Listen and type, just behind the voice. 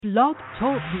Blog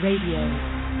Talk Radio.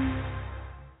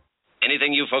 Anything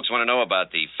you folks want to know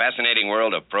about the fascinating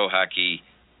world of pro hockey,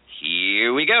 here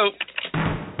we go.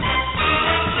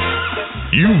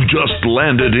 You've just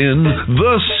landed in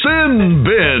the Sin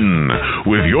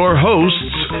Bin with your hosts,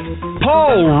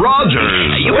 Paul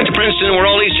Rogers. You went to Princeton, we're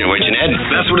all Eastern, weren't you, Ned?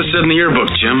 That's what it said in the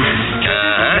yearbook, Jim.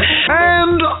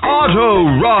 And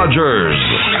Otto Rogers.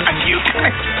 You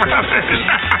guys, brothers.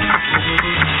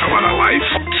 What a life.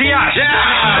 See us. Yeah.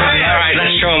 All right,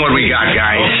 let's show them what we got,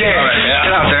 guys. Okay. All right,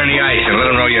 get out there in the ice and let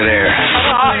them know you're there.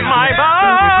 My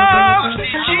box,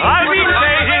 I'll be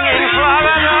dating in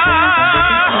Florida.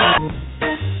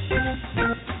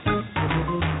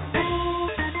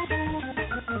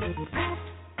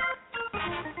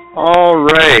 All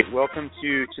right, welcome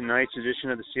to tonight's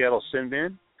edition of the Seattle Sin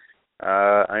Bin.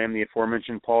 I am the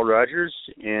aforementioned Paul Rogers,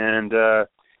 and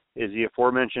is the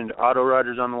aforementioned Otto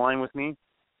Rogers on the line with me?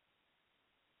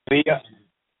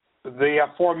 The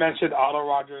aforementioned Otto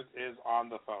Rogers is on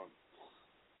the phone.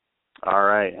 All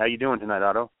right, how you doing tonight,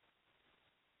 Otto?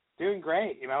 Doing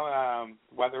great.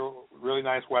 Really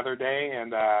nice weather day,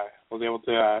 and was able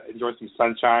to enjoy some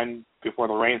sunshine before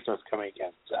the rain starts coming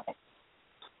again. So.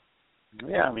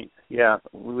 Yeah,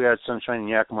 we had sunshine in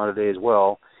Yakima today as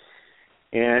well,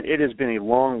 and it has been a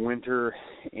long winter,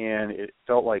 and it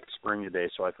felt like spring today,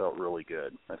 so I felt really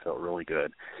good. But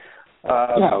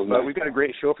we've got a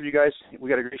great show for you guys. We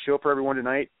got a great show for everyone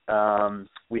tonight.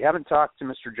 We haven't talked to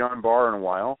Mr. John Barr in a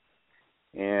while,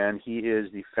 and he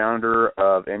is the founder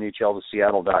of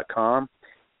NHLtoSeattle.com,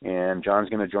 and John's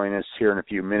going to join us here in a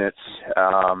few minutes,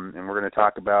 and we're going to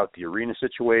talk about the arena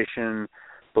situation,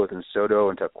 both in Soto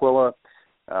and Tukwila.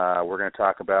 We're going to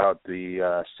talk about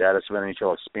the status of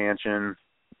NHL expansion,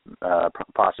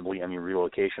 possibly any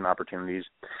relocation opportunities,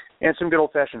 and some good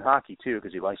old-fashioned hockey, too,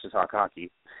 because he likes to talk hockey.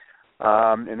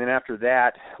 And then after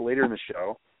that, later in the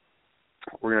show,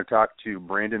 we're going to talk to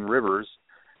Brandon Rivers,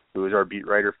 who is our beat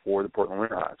writer for the Portland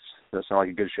Winterhawks. Does that sound like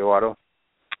a good show, Otto?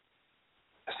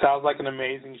 Sounds like an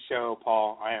amazing show,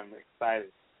 Paul. I am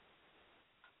excited.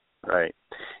 Right.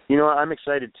 I'm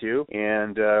excited too,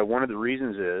 and one of the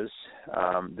reasons is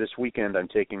this weekend I'm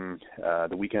taking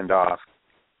the weekend off,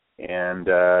 and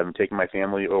I'm taking my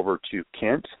family over to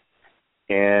Kent,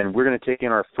 and we're going to take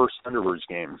in our first Thunderbirds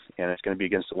game, and it's going to be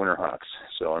against the Winterhawks,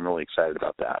 so I'm really excited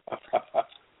about that.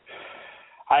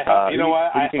 I hope,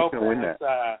 I hope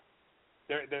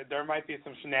there might be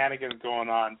some shenanigans going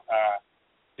on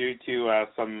due to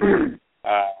some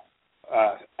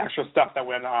extra stuff that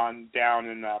went on down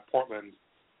in Portland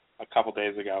a couple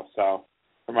days ago, so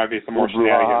there might be some more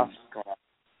shenanigans going on.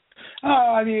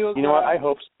 I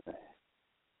hope so.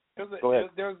 Go ahead.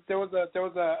 There was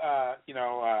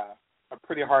a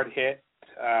pretty hard hit,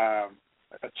 a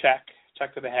check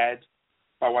to the head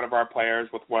by one of our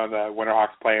players with one of the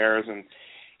Winterhawks players, and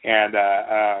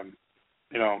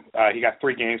he got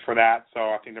 3 games for that, so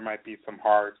I think there might be some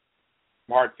hard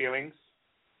feelings.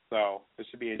 So this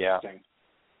should be interesting.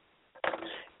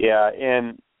 Yeah,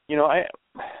 and I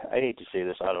hate to say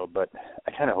this, Otto, but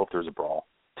I kind of hope there's a brawl.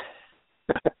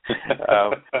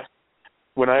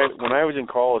 When I was in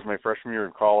college, my freshman year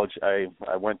in college, I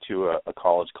went to a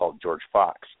college called George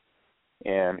Fox,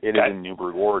 and it is in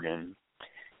Newburgh, Oregon,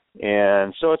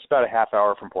 and so it's about a half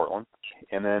hour from Portland.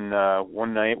 And then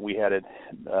one night we had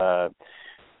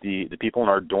the people in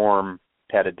our dorm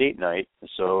had a date night,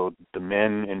 so the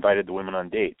men invited the women on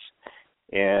dates.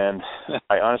 And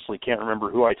I honestly can't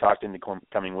remember who I talked into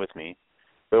coming with me,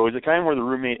 but it was the kind where the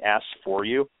roommate asks for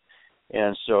you,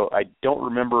 and so I don't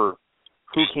remember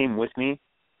who came with me,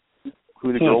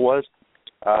 who the girl was,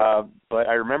 but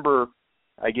I remember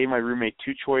I gave my roommate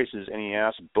 2 choices, and he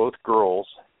asked both girls,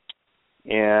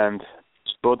 and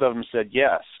both of them said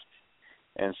yes.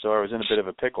 And so I was in a bit of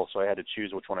a pickle, so I had to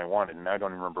choose which one I wanted, and I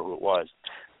don't even remember who it was.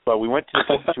 But we went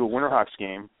to a Winterhawks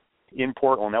game in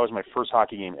Portland. That was my first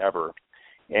hockey game ever.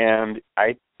 And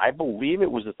I believe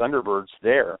it was the Thunderbirds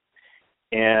there.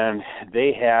 And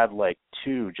they had like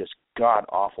 2 just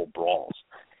god-awful brawls.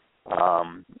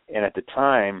 And at the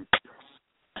time,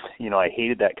 I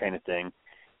hated that kind of thing.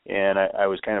 And I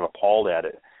was kind of appalled at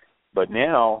it. But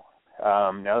now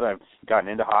that I've gotten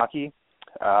into hockey,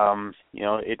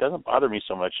 it doesn't bother me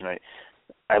so much. And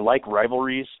I like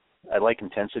rivalries. I like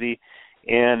intensity.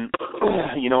 And,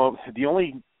 the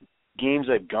only games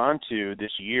I've gone to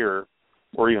this year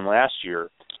or even last year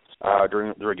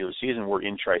during the regular season were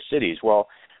in Tri-Cities. Well,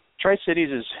 Tri-Cities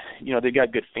is, they've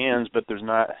got good fans, but there's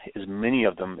not as many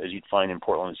of them as you'd find in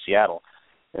Portland and Seattle.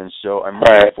 And so I'm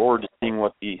looking forward to seeing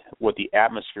what the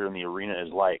atmosphere in the arena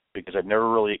is like, because I've never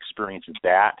really experienced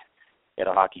that at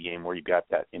a hockey game where you've got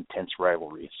that intense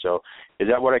rivalry. So is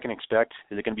that what I can expect?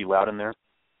 Is it going to be loud in there?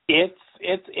 It's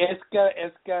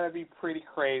gonna be pretty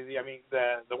crazy. I mean,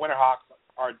 the Winterhawks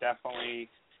are definitely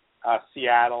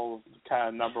Seattle's kind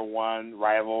of number one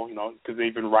rival, because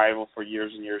they've been rival for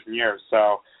years and years and years.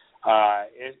 So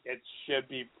it should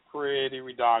be pretty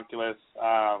redonkulous.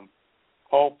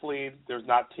 Hopefully, there's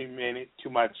not too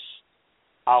much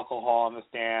alcohol in the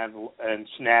stands and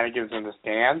shenanigans in the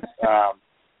stands.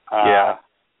 Yeah.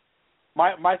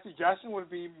 My suggestion would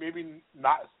be maybe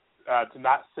not to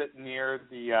not sit near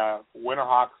the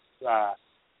Winterhawks,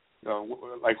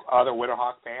 like other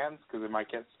Winterhawk fans, because it might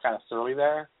get kind of surly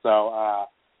there. So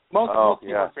most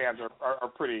fans are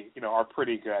pretty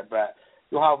good, but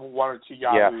you'll have one or two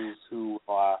yahoos who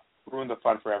ruin the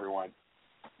fun for everyone.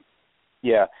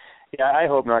 Yeah, I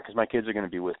hope not, because my kids are going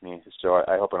to be with me, so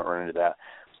I hope I don't run into that.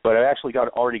 But I actually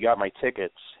already got my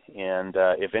tickets, and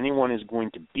if anyone is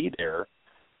going to be there,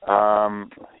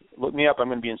 look me up. I'm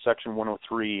going to be in section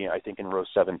 103, I think in row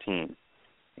 17,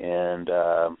 and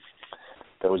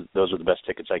those are the best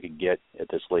tickets I could get at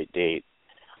this late date.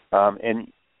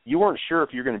 And you weren't sure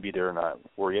if you're going to be there or not,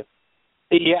 were you?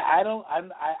 Yeah, I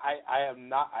am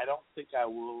not. I don't think I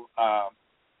will.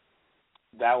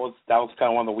 That was kind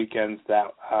of one of the weekends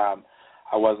that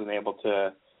I wasn't able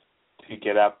to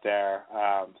get up there.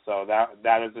 So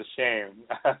that is a shame,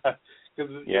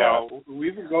 because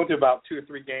we've been going to about 2 or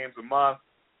 3 games a month,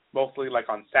 mostly like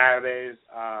on Saturdays.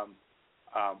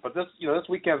 But this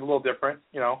weekend's a little different.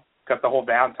 Got the whole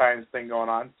Valentine's thing going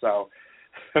on. So.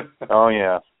 Oh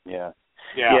yeah,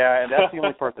 and that's the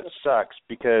only part that sucks,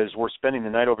 because we're spending the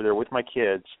night over there with my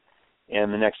kids,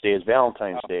 and the next day is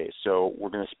Valentine's Day. So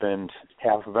we're going to spend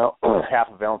half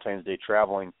of Valentine's Day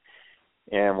traveling,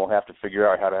 and we'll have to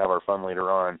figure out how to have our fun later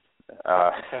on.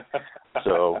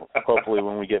 So hopefully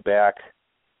when we get back,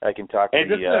 I can talk to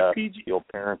the old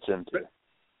parents and.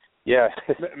 Yeah,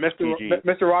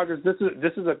 Mr. Rogers, this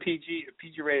is a PG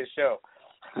rated show.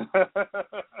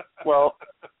 Well,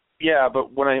 yeah,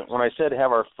 but when I said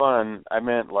have our fun, I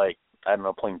meant like, I don't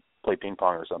know, play ping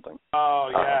pong or something. Oh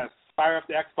yes, fire up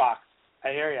the Xbox.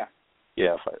 I hear ya.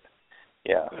 Yeah,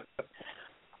 yeah.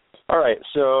 All right,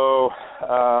 so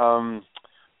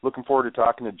looking forward to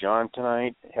talking to John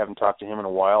tonight. Haven't talked to him in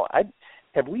a while.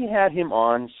 Have we had him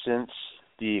on since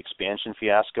the expansion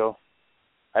fiasco?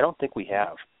 I don't think we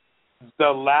have. The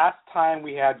last time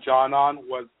we had John on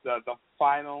was the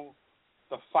final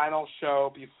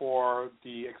show before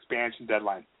the expansion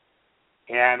deadline,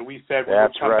 and we said we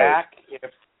would come back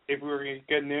if we were going to get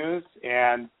good news,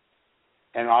 and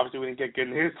obviously we didn't get good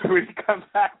news, so we didn't come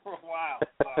back for a while.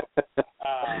 So,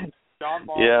 John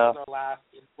Barr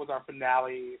was our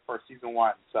finale for season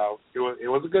 1, so it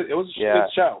was a good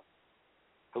show.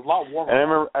 It was a lot warmer.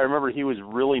 And I remember he was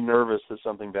really nervous that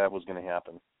something bad was going to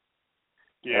happen.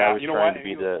 Yeah, I was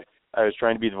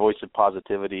trying to be the voice of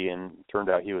positivity, and turned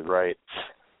out he was right.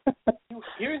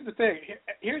 Here's the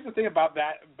thing about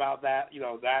that,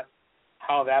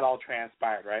 how that all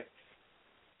transpired, right?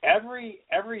 Every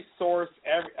source,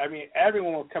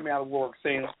 everyone was coming out of the woodwork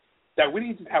saying that we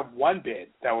didn't just have one bid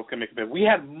that was going to make a bid. We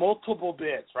had multiple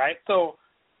bids, right? So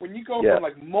when you go from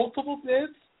like multiple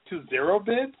bids to 0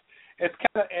 bids, it's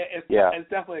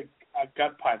definitely a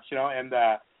gut punch, and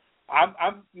I'm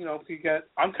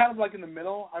kind of like in the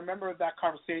middle. I remember that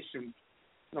conversation.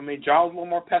 John was a little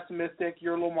more pessimistic.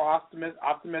 You're a little more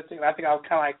optimistic. And I think I was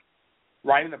kind of like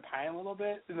riding the pine a little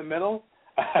bit in the middle.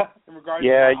 In regards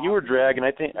to you were dragging.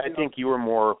 I think you were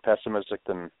more pessimistic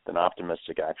than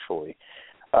optimistic, actually.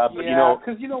 But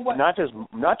because you know what? Not just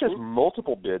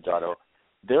multiple bids, Otto.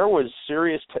 There was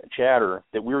serious chatter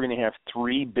that we were going to have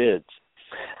 3 bids.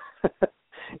 we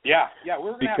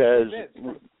were going to have 3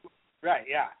 bids. Right,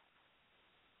 yeah.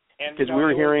 Because we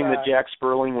were hearing that Jack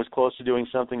Sperling was close to doing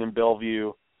something in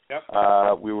Bellevue.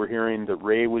 Yep. We were hearing that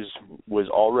Ray was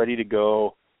all ready to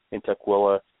go in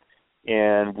Tukwila,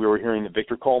 and we were hearing that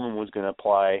Victor Coleman was going to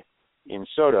apply in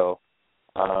Soto.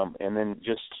 And then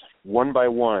just one by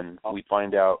one, we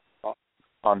find out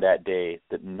on that day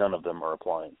that none of them are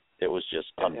applying. It was just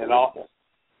unbelievable.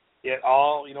 It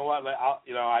all, you know what?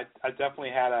 I definitely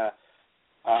had a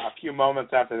few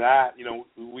moments after that.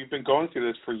 We've been going through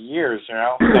this for years,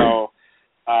 so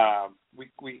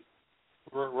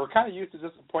we're kind of used to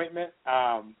disappointment,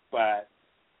 but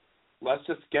let's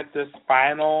just get this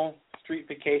final street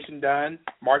vacation done,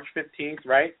 March 15th,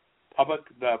 right? Public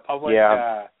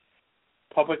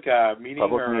meeting,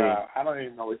 I don't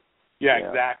even know. Yeah,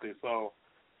 exactly. So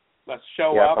let's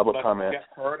show up. Public comment. Get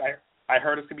heard. I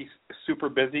heard it's gonna be super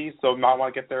busy, so might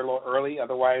want to get there a little early.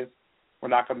 Otherwise, we're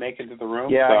not gonna make it to the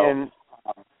room. Yeah, so, and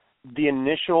the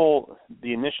initial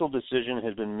decision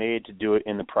has been made to do it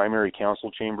in the primary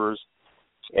council chambers,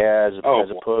 as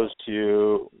opposed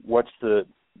to what's the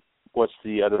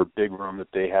other big room that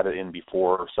they had it in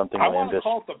before, or something. I want to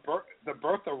call it the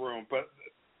Bertha room, but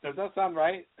does that sound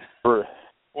right?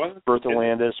 Bertha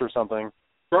Landis or something.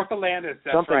 Bertha Landis,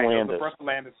 that's something right. Landis. It was the Bertha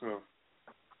Landis room.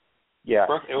 Yeah,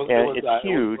 it's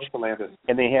huge,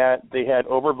 and they had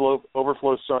overflow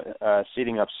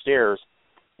seating upstairs,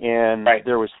 and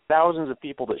there was thousands of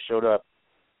people that showed up,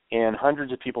 and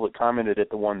hundreds of people that commented at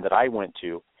the one that I went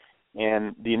to,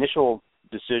 and the initial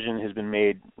decision has been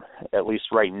made, at least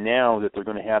right now, that they're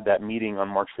going to have that meeting on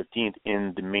March 15th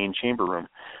in the main chamber room,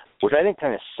 which I think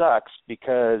kind of sucks,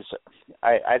 because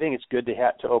I think it's good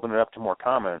to open it up to more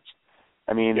comments.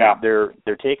 I mean, they're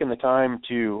taking the time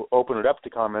to open it up to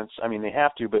comments. I mean, they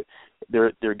have to, but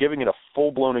they're giving it a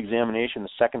full-blown examination the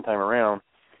second time around,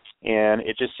 and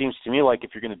it just seems to me like if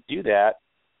you're going to do that,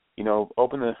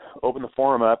 open the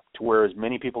forum up to where as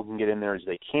many people can get in there as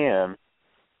they can,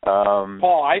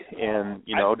 Paul,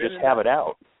 just have it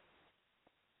out.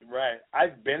 Right,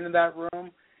 I've been in that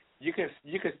room. You could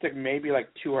stick maybe like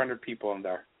 200 people in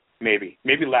there, maybe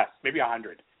less, maybe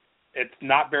 100. It's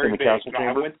not very big.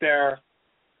 I went there.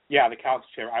 Yeah, the council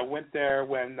chamber. I went there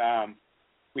when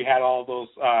we had all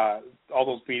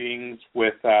those meetings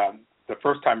with the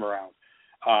first time around.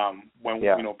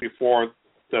 Before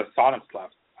the Sonics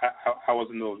left, I was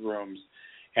in those rooms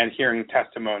and hearing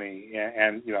testimony,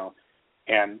 and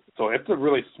so it's a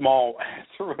really small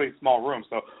room.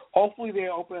 So hopefully they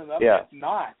open it up. Yeah. If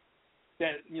not, then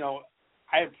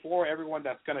I implore everyone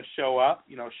that's going to show up,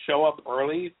 show up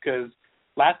early, because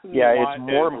last thing it's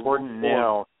more important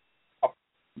now.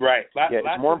 Right.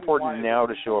 It's more important now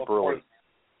to show up early.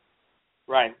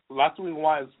 Right. Last thing we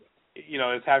want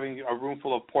is having a room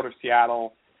full of Port of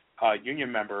Seattle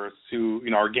union members who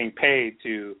are getting paid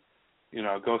to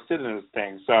go sit in this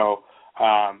thing. So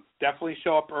definitely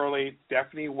show up early.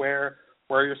 Definitely wear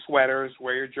your sweaters,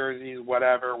 wear your jerseys,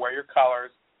 whatever. Wear your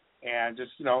colors, and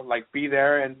just be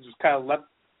there and just kind of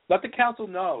let the council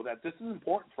know that this is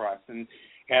important for us. And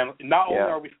not only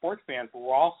are we sports fans, but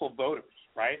we're also voters,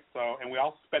 right? So, and we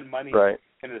also spend money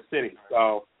in the city.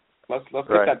 So let's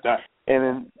get that done. And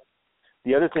then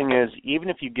the other thing is, even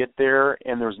if you get there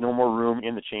and there's no more room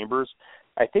in the chambers,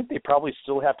 I think they probably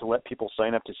still have to let people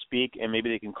sign up to speak, and maybe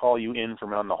they can call you in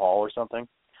from out in the hall or something.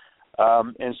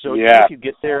 And so if you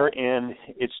get there and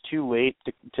it's too late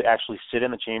to actually sit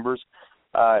in the chambers,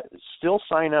 still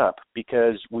sign up,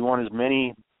 because we want as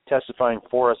many testifying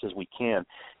for us as we can.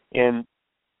 And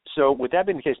so with that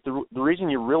being the case, the reason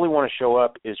you really want to show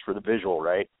up is for the visual,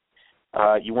 right?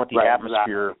 You want the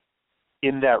atmosphere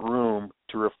in that room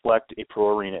to reflect a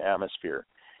pro arena atmosphere.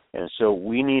 And so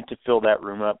we need to fill that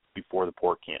room up before the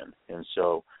port can. And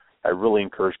so I really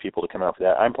encourage people to come out for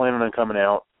that. I'm planning on coming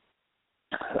out.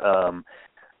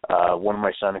 One of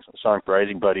my Sonic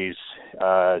Rising buddies is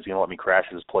going to let me crash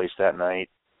at his place that night.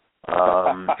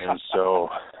 And so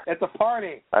it's a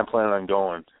party. I'm planning on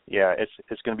going. Yeah,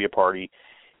 it's going to be a party.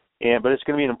 But it's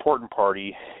going to be an important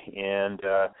party, and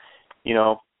you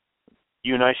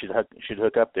and I should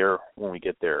hook up there when we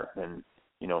get there, and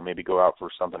maybe go out for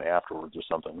something afterwards or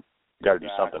something. Got to do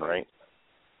something, right?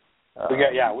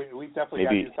 We definitely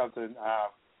got to do something,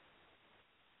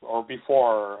 or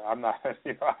before. I'm not,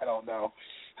 I don't know.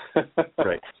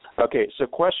 Right. Okay. So,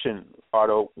 question,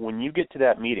 Otto: when you get to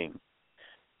that meeting,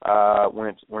 when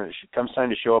it comes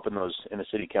time to show up in the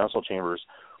city council chambers,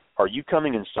 are you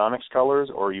coming in Sonics colors,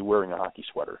 or are you wearing a hockey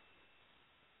sweater?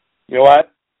 You know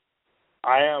what?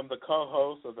 I am the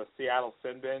co-host of the Seattle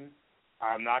Sin Bin.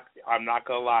 I'm not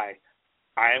gonna lie.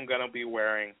 I am gonna be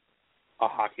wearing a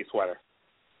hockey sweater.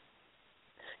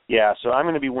 Yeah, so I'm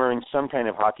gonna be wearing some kind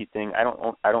of hockey thing.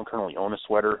 I don't currently own a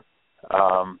sweater,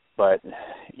 but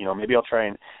maybe I'll try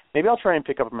and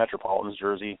pick up a Metropolitans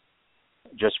jersey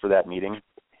just for that meeting.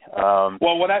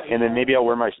 And then maybe I'll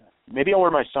wear my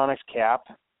Sonics cap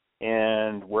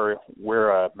and wear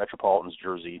a Metropolitans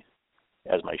jersey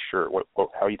as my shirt.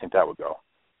 How do you think that would go?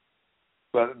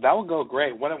 But that would go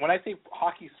great. When I say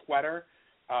hockey sweater,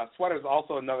 sweater is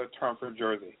also another term for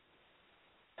jersey.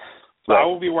 So I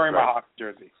will be wearing my hockey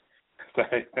jersey.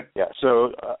 Yeah.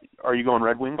 So are you going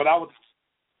Red Wings? But I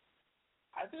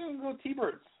think I'm going to go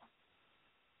T-Birds.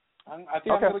 I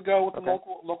think I'm going to go with the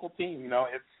local team. I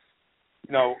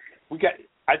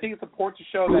think it's important to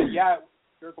show that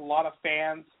there's a lot of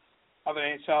fans of the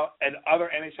NHL and other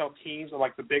NHL teams, or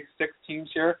like the Big Six teams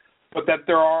here, but that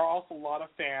there are also a lot of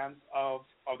fans of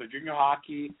the junior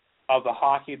hockey, of the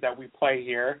hockey that we play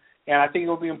here, and I think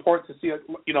it'll be important to see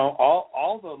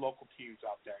all the local teams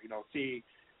out there. See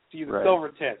see the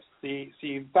Silvertips,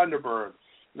 see Thunderbirds.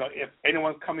 If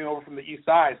anyone's coming over from the east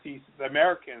side, see the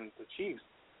Americans, the Chiefs.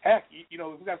 Heck,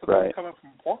 we've got some people coming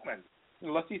from Portland.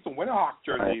 Let's see some Winterhawks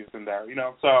jerseys in there.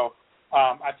 So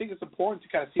I think it's important to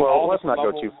kind of see all let's not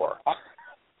levels. Go too far.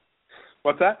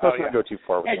 What's that? Let's not go too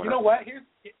far. Hey, you know what?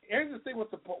 Here's the thing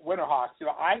with the Winterhawks.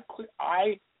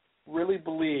 I really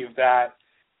believe that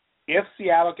if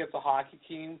Seattle gets a hockey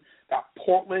team, that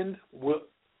Portland will.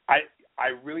 I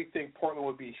really think Portland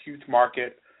would be a huge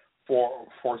market for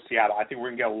Seattle. I think we're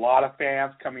gonna get a lot of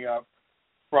fans coming up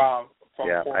from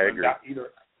Portland I agree.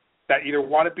 that either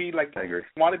want to be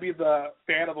the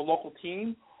fan of the local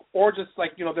team, or just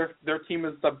their team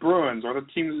is the Bruins or the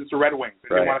team is the Red Wings.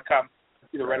 They want to come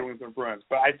see the Red Wings or Bruins.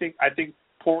 But I think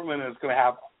Portland is going to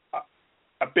have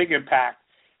a big impact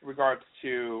in regards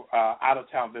to out of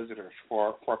town visitors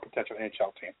for a potential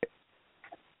NHL team.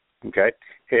 Okay.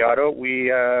 Hey, Otto,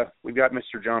 we've got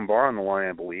Mr. John Barr on the line,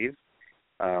 I believe.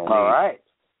 All right.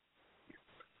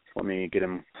 Let me get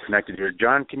him connected here.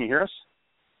 John, can you hear us?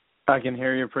 I can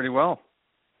hear you pretty well.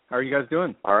 How are you guys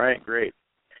doing? All right, great.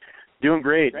 Doing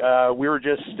great. We were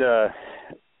just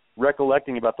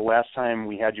recollecting about the last time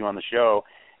we had you on the show,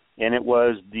 and it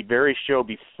was the very show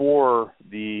before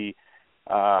the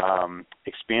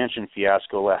expansion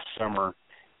fiasco last summer,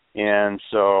 and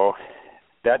so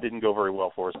that didn't go very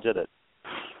well for us, did it?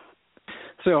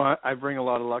 So I bring a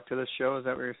lot of luck to this show. Is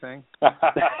that what you're saying?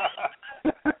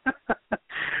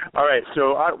 All right.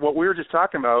 So what we were just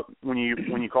talking about when you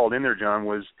called in there, John,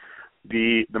 was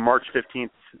the March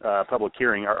 15th public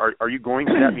hearing. Are you going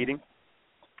to that meeting?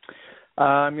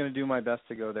 I'm going to do my best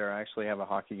to go there. I actually have a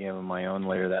hockey game of my own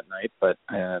later that night, but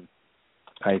I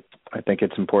think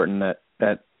it's important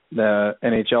that the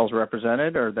NHL is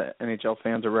represented, or the NHL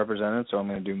fans are represented. So I'm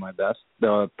going to do my best.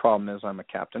 The problem is I'm a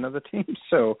captain of the team,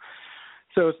 so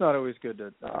it's not always good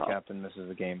to the captain misses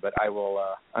a game. But I will.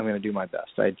 I'm going to do my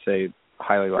best. I'd say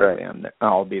highly likely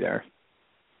I'll be there.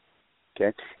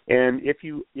 Okay. And if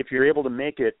you're able to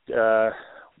make it,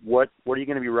 what are you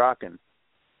going to be rocking?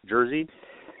 Jersey?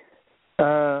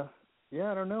 Yeah,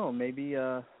 I don't know. Maybe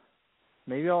I'll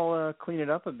clean it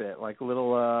up a bit, like a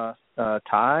little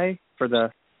tie for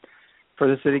the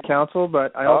city council.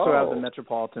 But I also have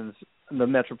the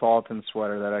Metropolitan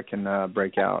sweater that I can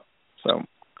break out. So.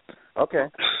 Okay.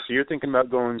 So you're thinking about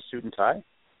going suit and tie?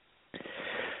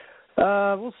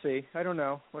 We'll see. I don't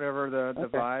know. Whatever the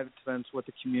vibe, depends what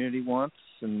the community wants,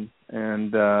 and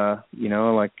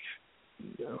like,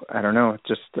 I don't know.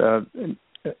 Just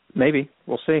maybe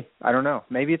we'll see. I don't know.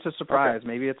 Maybe it's a surprise. Okay.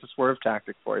 Maybe it's a swerve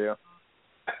tactic for you.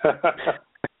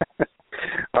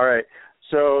 All right.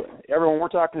 So everyone, we're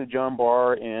talking to John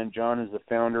Barr, and John is the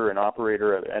founder and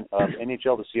operator of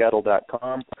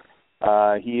NHLtoSeattle.com.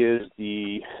 He is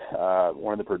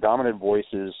one of the predominant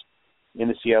voices in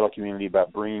the Seattle community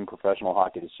about bringing professional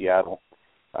hockey to Seattle.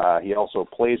 He also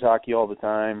plays hockey all the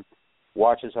time,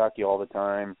 watches hockey all the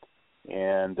time,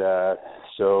 and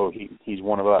so he's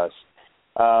one of us.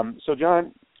 So,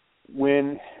 John,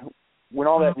 when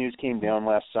all that news came down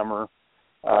last summer,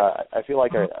 I feel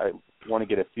like I want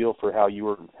to get a feel for how you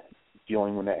were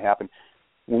feeling when that happened.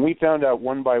 When we found out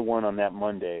one by one on that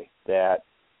Monday that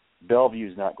Bellevue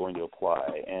is not going to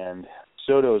apply and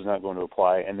Soto is not going to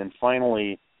apply, and then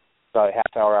finally, about a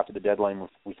half hour after the deadline,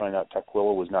 we find out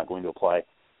Tukwila was not going to apply,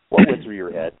 what went through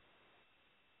your head?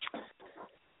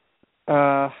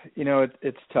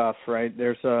 It's tough, right?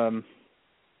 There's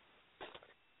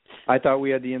I thought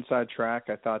we had the inside track.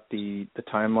 I thought the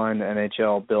timeline the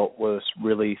NHL built was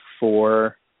really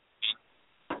for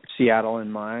Seattle in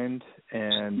mind,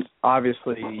 and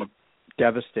obviously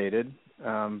devastated.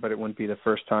 But it wouldn't be the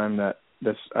first time that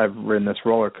I've ridden this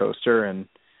roller coaster. And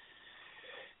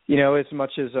as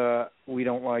much as we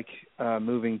don't like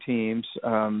moving teams,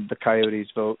 the Coyotes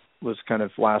vote was kind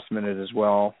of last minute as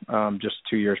well, just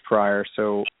 2 years prior,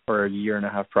 or a year and a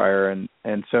half prior, and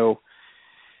so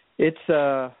it's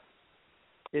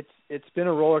been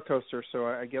a roller coaster. So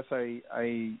I guess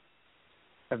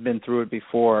I've been through it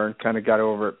before and kind of got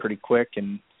over it pretty quick,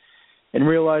 and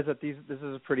realized that this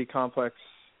is a pretty complex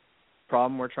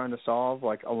problem we're trying to solve,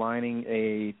 like aligning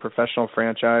a professional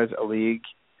franchise, a league,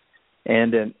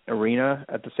 and an arena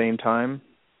at the same time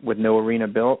with no arena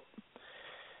built.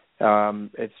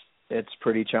 It's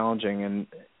pretty challenging, and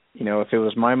if it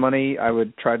was my money, I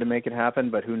would try to make it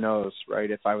happen, but who knows, right?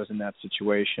 If I was in that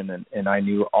situation and I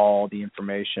knew all the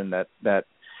information that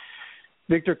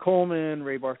Victor Coleman,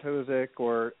 Ray Bartosik,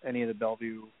 or any of the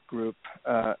Bellevue Group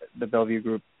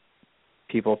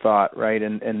people thought, right?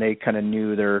 And they kind of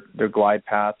knew their glide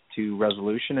path to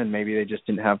resolution, and maybe they just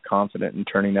didn't have confidence in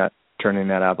turning that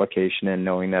application in,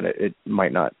 knowing that it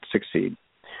might not succeed.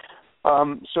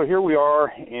 So here we are,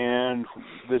 and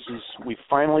we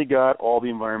finally got all the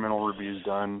environmental reviews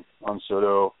done on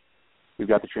Soto. We've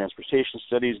got the transportation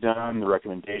studies done, the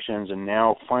recommendations, and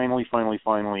now finally,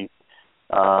 the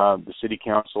city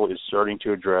council is starting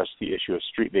to address the issue of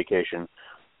street vacation.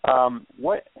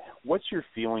 What's your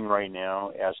feeling right now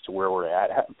as to where we're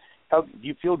at? How do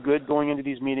you feel good going into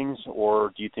these meetings,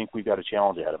 or do you think we've got a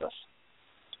challenge ahead of us?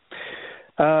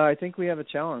 I think we have a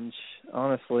challenge,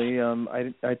 honestly.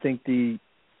 I think it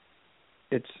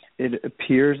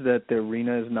appears that the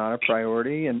arena is not a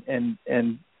priority, and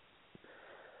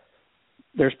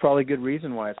there's probably good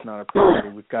reason why it's not a priority.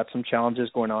 We've got some challenges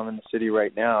going on in the city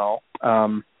right now,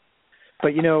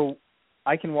 but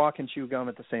I can walk and chew gum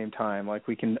at the same time. Like,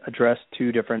 we can address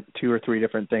two or three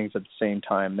different things at the same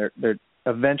time. They're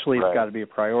eventually it's got to be a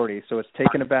priority. So it's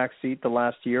taken a back seat the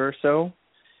last year or so.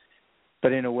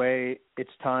 But in a way,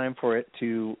 it's time for it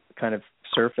to kind of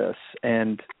surface,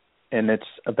 and it's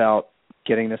about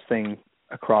getting this thing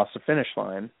across the finish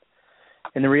line.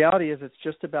 And the reality is, it's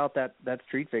just about that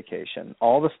street vacation.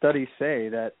 All the studies say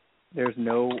that there's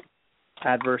no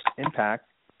adverse impact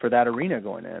for that arena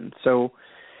going in. So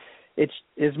it's,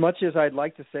 as much as I'd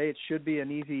like to say it should be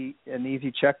an easy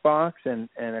checkbox and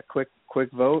a quick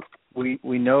vote, we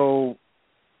know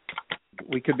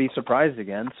we could be surprised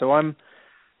again. So I'm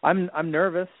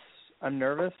nervous. And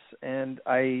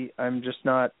I'm just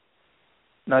not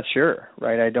sure,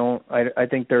 right? I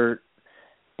think the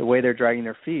way they're dragging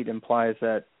their feet implies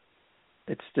that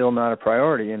it's still not a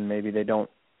priority, and maybe they don't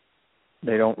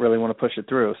really want to push it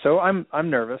through. So I'm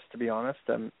nervous, to be honest.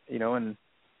 And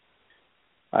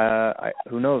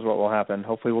who knows what will happen?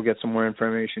 Hopefully we'll get some more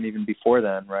information even before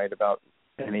then, right, about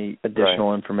any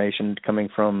additional information coming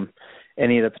from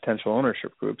any of the potential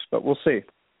ownership groups, but we'll see.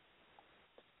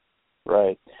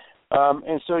 Right.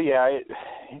 And so,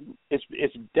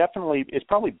 it's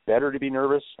probably better to be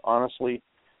nervous, honestly,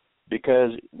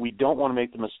 because we don't want to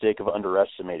make the mistake of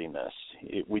underestimating this.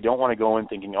 We don't want to go in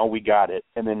thinking, oh, we got it,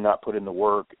 and then not put in the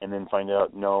work, and then find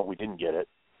out, no, we didn't get it.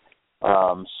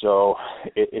 So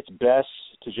it's best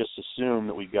to just assume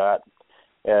that we got,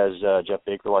 as Jeff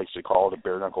Baker likes to call it, a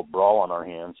bare-knuckle brawl on our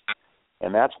hands.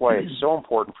 And that's why it's so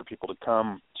important for people to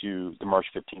come to the March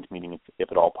 15th meeting,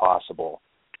 if at all possible.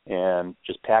 And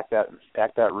just pack that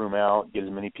room out, get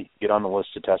on the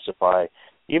list to testify,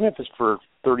 even if it's for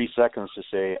 30 seconds to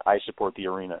say, I support the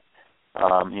arena.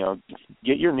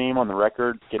 Get your name on the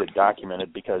record, get it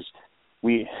documented, because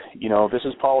this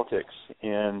is politics,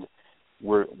 and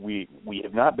we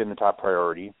have not been the top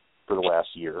priority for the last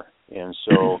year, and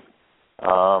so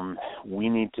we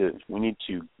need to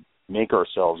make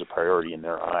ourselves a priority in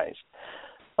their eyes.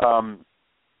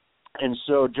 And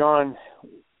so, John,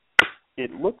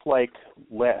 it looked like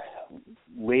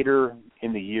later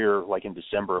in the year, like in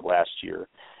December of last year,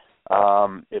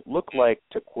 it looked like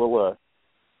Tukwila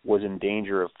was in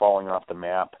danger of falling off the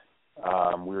map.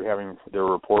 There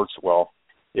were reports,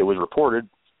 it was reported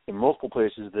in multiple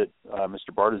places that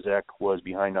Mr. Bartosek was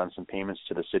behind on some payments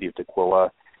to the city of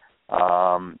Tukwila.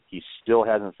 He still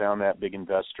hasn't found that big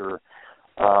investor.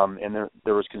 And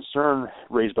there was concern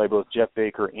raised by both Jeff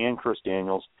Baker and Chris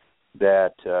Daniels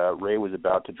that Ray was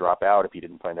about to drop out if he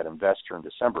didn't find that investor in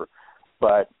December.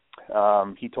 But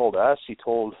he told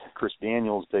Chris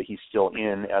Daniels that he's still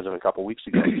in as of a couple weeks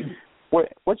ago.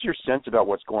 What's your sense about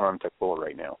what's going on in Tukwila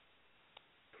right now?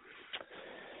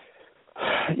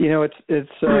 It's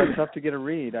tough to get a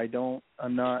read.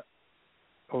 I'm not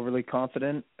overly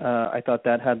confident. I thought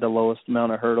that had the lowest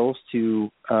amount of hurdles to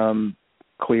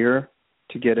clear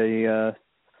to get an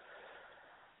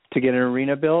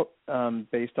arena built,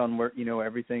 based on where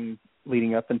everything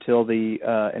leading up until the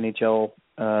NHL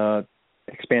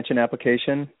expansion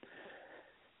application.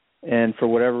 And for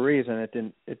whatever reason, it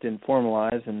didn't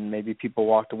formalize, and maybe people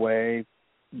walked away.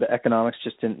 The economics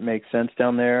just didn't make sense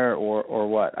down there, or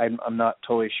what. I'm not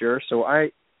totally sure. So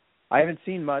I haven't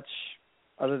seen much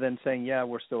other than saying, yeah,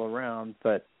 we're still around.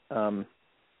 But I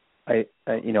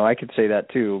could say that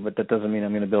too, but that doesn't mean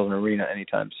I'm going to build an arena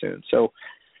anytime soon. So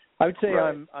I would say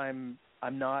I'm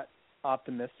not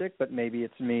optimistic, but maybe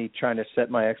it's me trying to set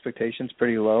my expectations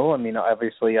pretty low. I mean,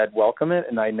 obviously I'd welcome it,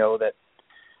 and I know that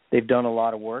they've done a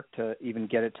lot of work to even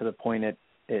get it to the point it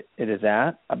is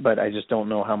at, but I just don't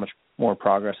know how much more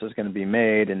progress is going to be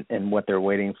made and what they're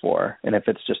waiting for, and if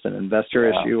it's just an investor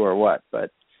issue or what. But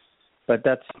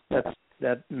that's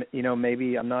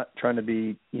maybe I'm not trying to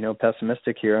be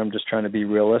pessimistic here. I'm just trying to be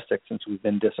realistic, since we've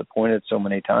been disappointed so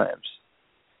many times.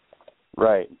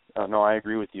 Right. No, I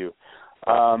agree with you.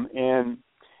 And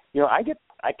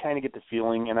I kind of get the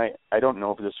feeling, and I don't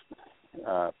know if this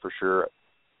for sure.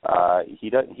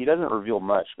 He doesn't reveal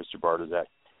much, Mr. Bartosek.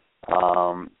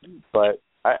 But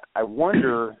I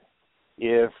wonder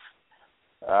if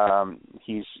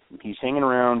he's hanging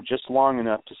around just long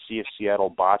enough to see if Seattle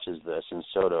botches this in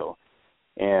Soto.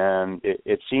 And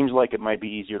it seems like it might be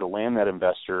easier to land that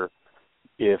investor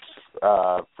if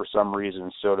for some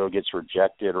reason Soto gets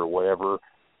rejected or whatever.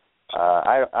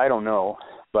 I don't know.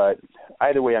 But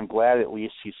either way, I'm glad at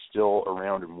least he's still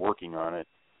around and working on it.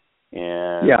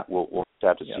 And we'll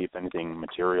have to see if anything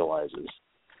materializes.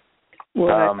 Well,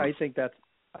 I think that's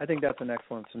an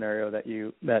excellent scenario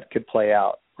that could play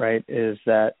out, right? Is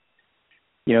that,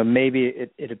 maybe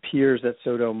it appears that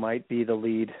Soto might be in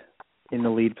the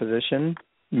lead position,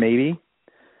 maybe,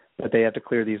 but they have to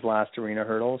clear these last arena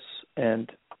hurdles, and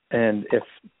if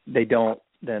they don't,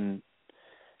 then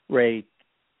Ray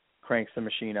cranks the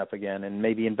machine up again, and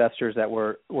maybe investors that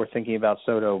were thinking about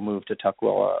Soto move to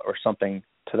Tukwila or something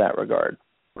to that regard.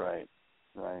 Right.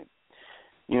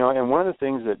 And one of the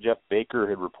things that Jeff Baker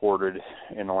had reported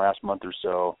in the last month or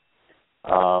so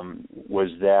was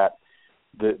that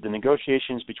the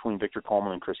negotiations between Victor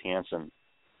Coleman and Chris Hansen,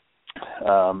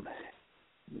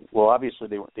 well, obviously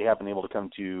they haven't been able to come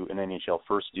to an NHL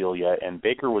first deal yet, and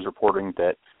Baker was reporting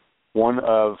that one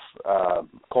of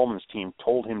Coleman's team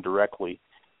told him directly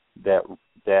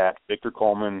that Victor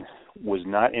Coleman was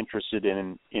not interested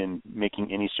in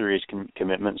making any serious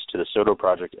commitments to the Soto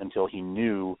project until he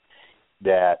knew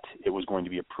that it was going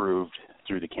to be approved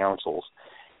through the councils.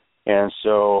 And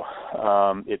so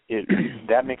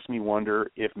that makes me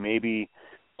wonder if maybe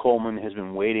Coleman has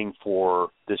been waiting for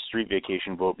this street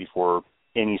vacation vote before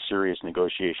any serious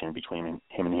negotiation between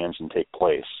him and Hansen take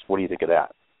place. What do you think of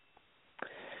that?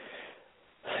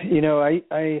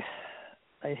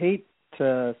 I hate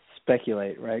to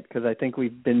speculate, right? Because I think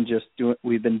we've been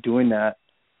doing that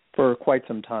for quite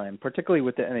some time, particularly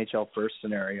with the NHL first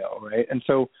scenario, right? And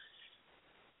so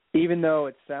even though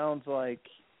it sounds like,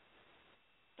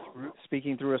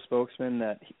 speaking through a spokesman,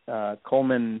 that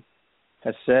Coleman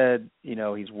has said,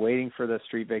 he's waiting for the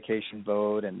street vacation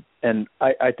vote, and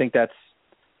I think that's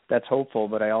hopeful,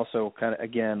 but I also kind of,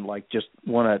 again, just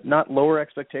want to not lower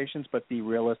expectations, but be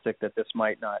realistic that this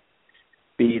might not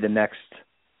be the next.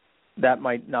 That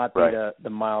might not be the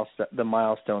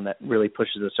milestone that really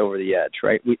pushes us over the edge,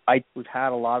 right? We've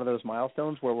had a lot of those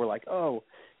milestones where we're like, oh,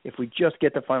 if we just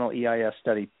get the final EIS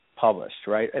study published,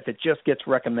 right? If it just gets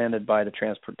recommended by the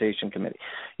Transportation Committee,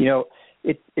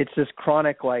 it's this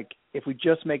chronic, if we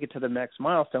just make it to the next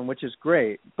milestone, which is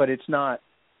great, but it's not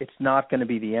going to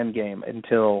be the end game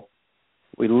until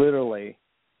we literally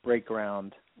break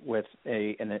ground with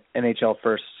an NHL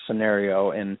first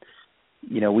scenario, and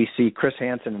we see Chris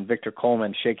Hansen and Victor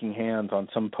Coleman shaking hands on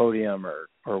some podium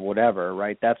or whatever,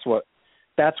 right? That's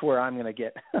where I'm going to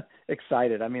get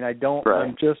excited. I mean,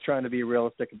 I'm just trying to be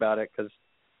realistic about it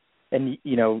and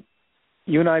you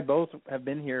and I both have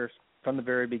been here from the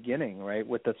very beginning, right?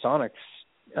 With the Sonics,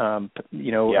 in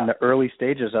the early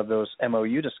stages of those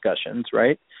MOU discussions,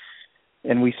 right?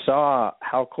 And we saw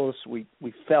how close we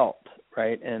felt,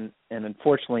 right? And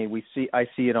unfortunately, I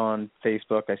see it on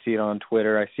Facebook, I see it on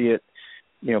Twitter, I see it,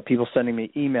 people sending me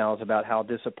emails about how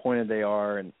disappointed they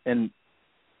are, and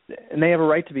they have a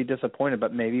right to be disappointed,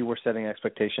 but maybe we're setting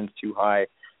expectations too high,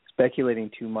 speculating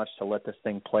too much to let this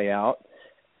thing play out.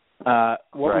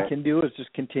 What we can do is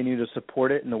just continue to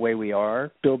support it in the way we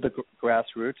are, build the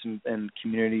grassroots and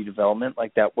community development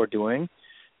like that we're doing,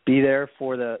 be there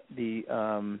for the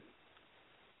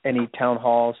any town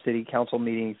halls, city council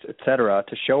meetings, et cetera,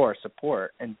 to show our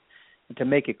support and to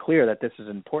make it clear that this is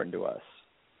important to us.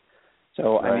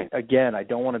 So, I mean, again, I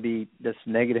don't want to be this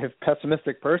negative,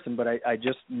 pessimistic person, but I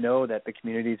just know that the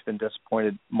community's been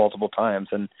disappointed multiple times,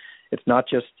 and it's not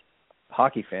just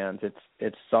hockey fans;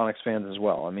 it's Sonics fans as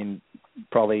well. I mean,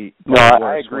 probably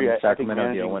I agree. When the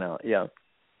Sacramento deal went out. Yeah,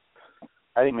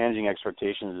 I think managing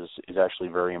expectations is actually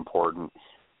very important.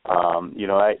 I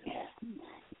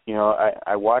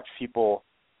watch people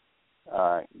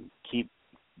keep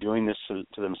doing this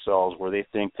to themselves, where they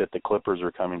think that the Clippers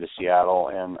are coming to Seattle,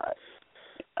 and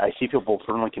I see people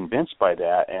firmly convinced by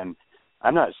that. And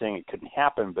I'm not saying it couldn't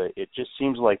happen, but it just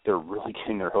seems like they're really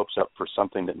getting their hopes up for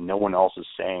something that no one else is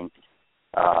saying,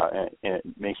 and it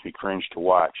makes me cringe to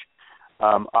watch.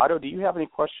 Otto, do you have any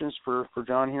questions for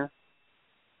John here?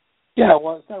 Yeah,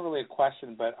 well, it's not really a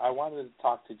question, but I wanted to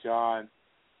talk to John.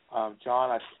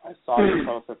 John, I saw your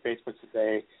post on Facebook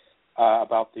today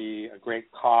about the great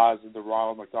cause of the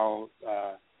Ronald McDonald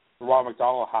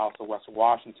House of Western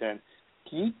Washington.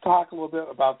 Can you talk a little bit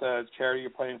about the charity you're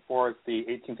playing for? It's the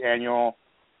 18th annual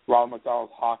Ronald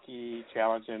McDonald Hockey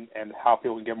Challenge, and how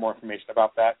people can get more information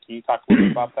about that. Can you talk a little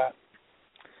bit about that?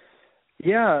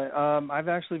 Yeah, I've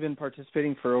actually been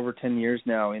participating for over 10 years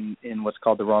now in what's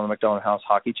called the Ronald McDonald House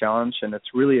Hockey Challenge, and it's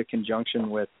really a conjunction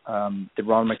with the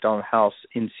Ronald McDonald House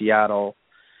in Seattle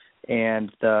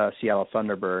and the Seattle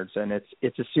Thunderbirds, and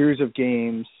it's a series of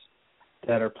games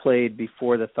that are played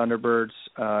before the Thunderbirds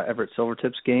Everett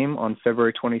Silvertips game on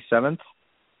February 27th,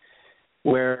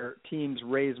 where teams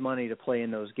raise money to play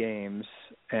in those games,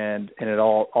 and it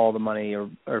all the money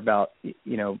are about,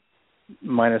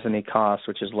 minus any cost,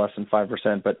 which is less than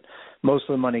 5%, but most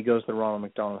of the money goes to the Ronald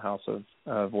McDonald House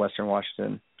of Western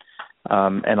Washington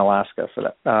and Alaska for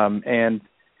that. And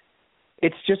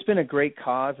it's just been a great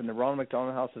cause, and the Ronald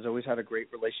McDonald House has always had a great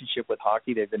relationship with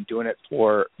hockey. They've been doing it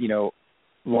for,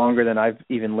 longer than I've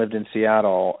even lived in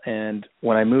Seattle. And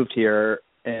when I moved here,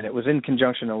 and it was in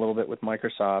conjunction a little bit with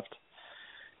Microsoft,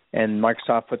 and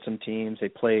Microsoft put some teams. They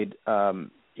played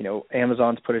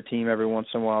Amazon's put a team every once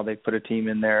in a while. They put a team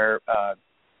in there.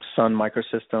 Sun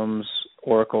Microsystems,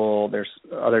 Oracle, there's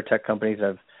other tech companies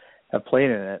have played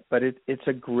in it. But it's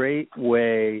a great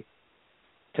way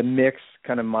to mix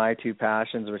kind of my two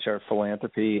passions, which are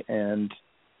philanthropy and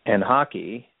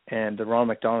hockey. And the Ronald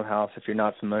McDonald House, if you're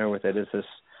not familiar with it, is this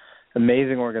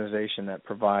amazing organization that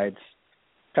provides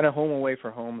kind of home away for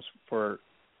homes for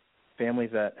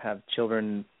families that have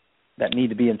children that need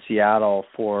to be in Seattle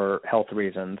for health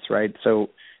reasons, right? So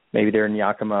maybe they're in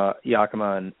Yakima,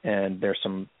 and there's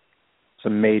some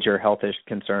major health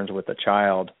concerns with the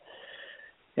child,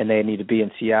 and they need to be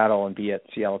in Seattle and be at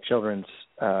Seattle Children's,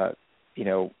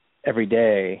 every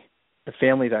day. The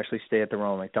families actually stay at the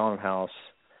Ronald McDonald House,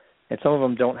 and some of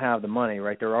them don't have the money,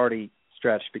 right? They're already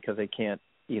stretched because they can't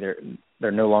either.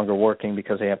 They're no longer working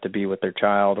because they have to be with their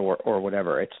child or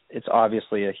whatever. It's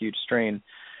obviously a huge strain.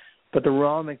 But the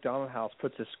Ronald McDonald House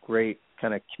puts this great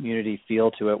kind of community feel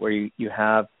to it, where you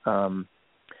have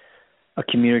a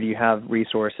community, you have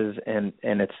resources, and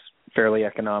it's fairly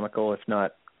economical, if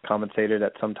not compensated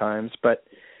at some times. But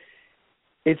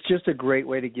it's just a great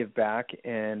way to give back.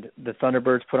 And the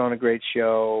Thunderbirds put on a great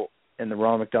show, and the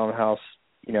Ronald McDonald House,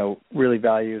 really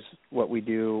values what we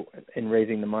do in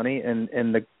raising the money. And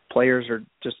the players are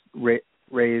just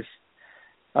raise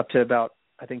up to about,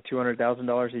 I think,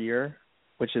 $200,000 a year,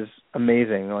 which is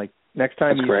amazing. Like, next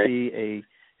time That's you great. see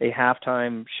a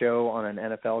halftime show on an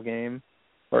NFL game,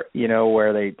 or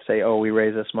where they say, "Oh, we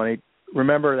raise this money,"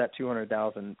 remember that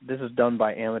 $200,000. This is done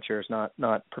by amateurs,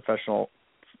 not professional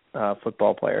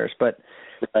football players. But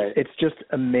It's just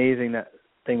amazing, that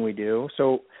thing we do.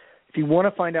 So if you want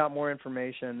to find out more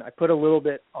information, I put a little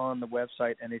bit on the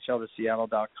website,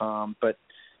 NHLtoSeattle.com, but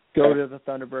go to the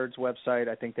Thunderbirds website.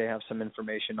 I think they have some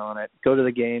information on it. Go to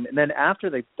the game. And then after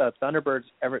the Thunderbirds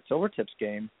Everett Silvertips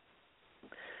game,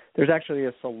 there's actually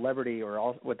a celebrity,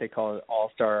 or what they call an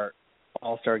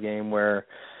all-star game, where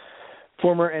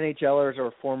former NHLers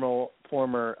or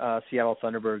former Seattle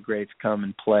Thunderbird greats come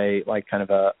and play like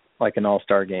an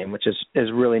all-star game, which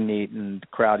is really neat, and the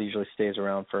crowd usually stays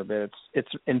around for a bit.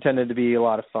 It's intended to be a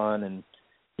lot of fun, and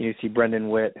you see Brendan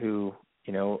Witt, who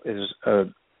is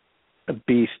a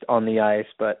beast on the ice,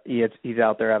 but he's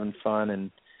out there having fun,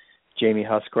 and Jamie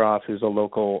Huscroft, who's a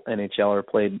local NHLer,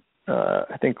 played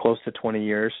I think close to 20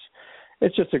 years.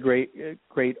 It's just a great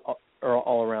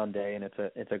all around day, and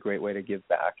it's a great way to give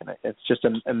back, and it's just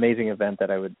an amazing event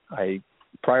that I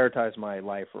prioritize my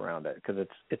life around it, because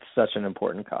it's such an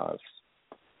important cause.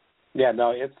 Yeah,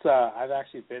 no, it's I've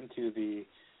actually been to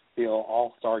the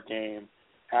All-Star game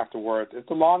afterwards. It's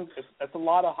a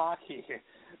lot of hockey.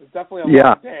 It's definitely a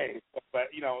long day, but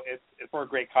it's for a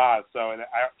great cause. So, and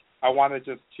I wanted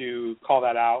just to call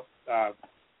that out,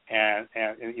 and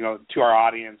to our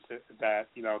audience, that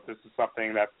this is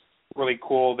something that's really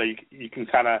cool, that you can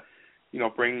kind of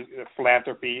bring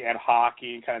philanthropy and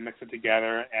hockey, kind of mix it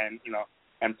together,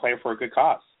 and play for a good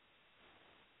cause.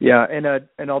 Yeah,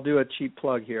 and I'll do a cheap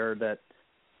plug here that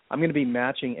I'm going to be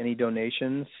matching any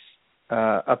donations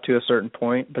up to a certain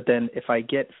point, but then if I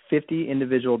get 50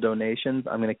 individual donations,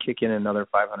 I'm going to kick in another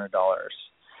 $500.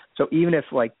 So even if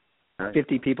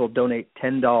 50 people donate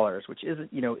 $10, which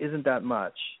isn't that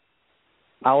much,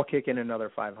 I'll kick in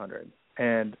another $500.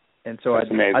 And so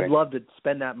I'd love to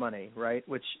spend that money, right?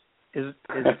 Which is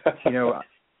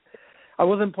I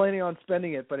wasn't planning on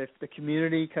spending it, but if the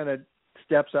community kind of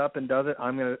steps up and does it,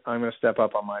 I'm gonna step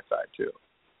up on my side too.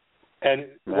 And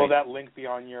will that link be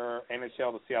on your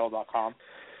NHLtoSeattle.com?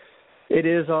 It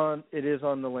is on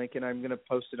the link, and I'm going to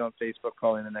post it on Facebook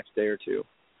probably in the next day or two.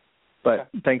 But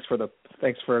thanks for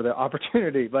the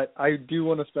opportunity. But I do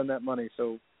want to spend that money,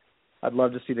 so I'd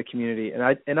love to see the community,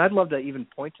 and I'd love to even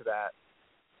point to that.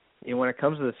 When it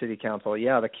comes to the city council,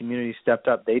 the community stepped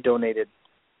up. They donated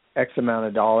X amount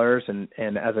of dollars, and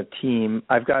as a team,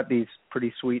 I've got these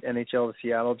pretty sweet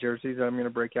NHLtoSeattle jerseys that I'm going to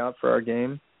break out for our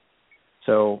game.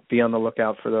 So be on the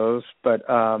lookout for those. But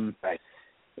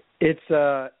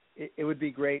it would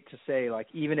be great to say, like,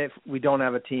 even if we don't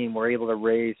have a team, we're able to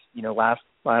raise.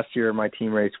 Last year my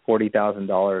team raised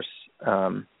 $40,000.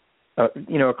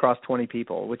 Across 20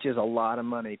 people, which is a lot of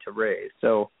money to raise.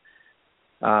 So,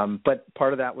 but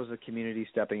part of that was the community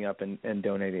stepping up and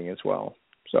donating as well.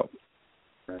 So.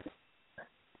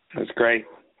 That's great.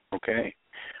 Okay.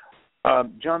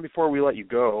 John, before we let you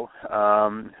go,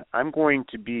 I'm going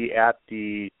to be at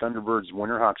the Thunderbirds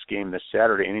Winterhawks game this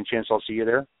Saturday. Any chance I'll see you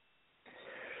there?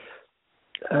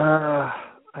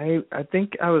 I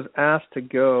think I was asked to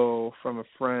go from a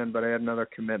friend, but I had another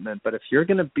commitment. But if you're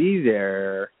going to be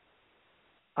there,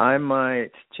 I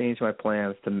might change my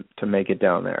plans to make it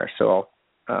down there. So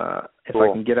if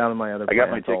I can get out of my other plans, I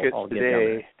got my tickets I'll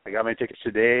today. I got my tickets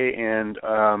today, and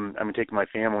I'm going to take my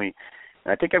family.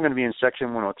 And I think I'm going to be in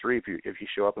section 103 if you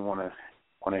show up and want to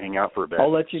hang out for a bit.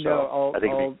 I'll let you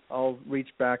know. I'll reach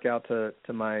back out to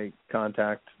my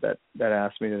contact that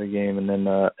asked me to the game, and then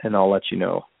and I'll let you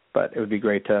know. But it would be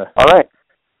great to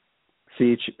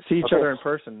see each other in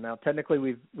person. Now, technically,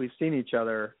 we've seen each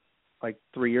other like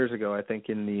 3 years ago, I think,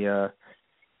 in the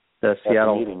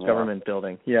Seattle government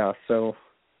building. Yeah. So.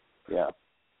 Yeah.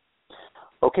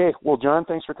 Okay. Well, John,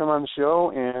 thanks for coming on the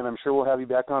show, and I'm sure we'll have you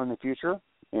back on in the future.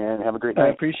 And have a great night. I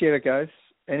appreciate it, guys.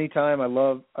 Anytime. I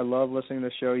love listening to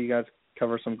the show. You guys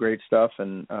cover some great stuff,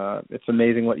 and it's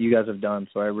amazing what you guys have done.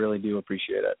 So I really do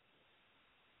appreciate it.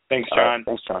 Thanks, John.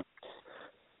 Thanks, John.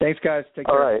 Thanks, guys. Take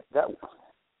care. All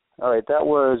right. That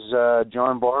was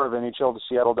John Barr of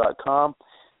NHLtoSeattle.com.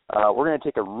 We're going to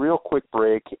take a real quick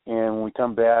break, and when we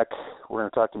come back, we're going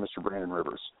to talk to Mr. Brandon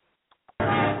Rivers.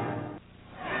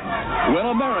 When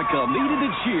America needed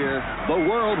a cheer, the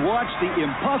world watched the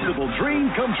impossible dream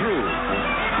come true.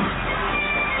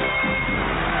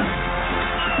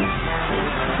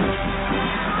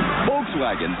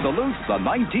 Volkswagen salutes the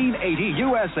 1980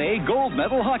 USA gold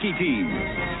medal hockey team.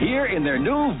 Here in their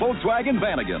new Volkswagen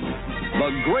Vanagon, the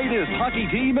greatest hockey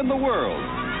team in the world.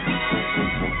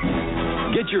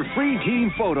 Get your free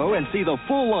team photo and see the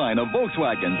full line of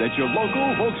Volkswagens at your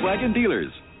local Volkswagen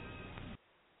dealers.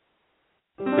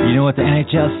 You know what the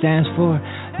NHL stands for?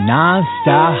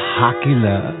 Non-stop hockey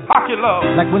love. Hockey love.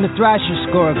 Like when the Thrashers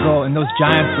score a goal and those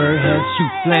giant bird heads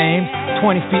shoot flames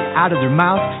 20 feet out of their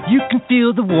mouth, you can feel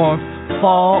the warmth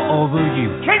fall over you.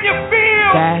 Can you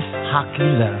feel? That's hockey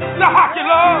love. The hockey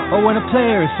love. Or when a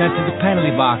player is sent to the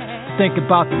penalty box to think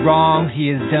about the wrongs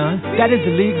he has done, that is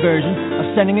the league version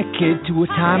of sending a kid to a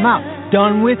timeout.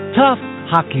 Done with tough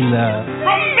hockey love.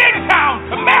 From Midtown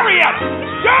to Marietta,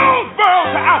 Jonesboro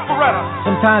to Alpharetta.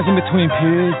 Sometimes in between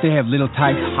periods, they have little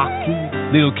tight hockey.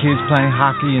 Little kids playing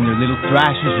hockey in their little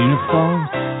Thrashers uniforms.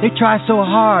 They try so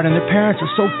hard, and their parents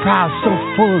are so proud, so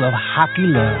full of hockey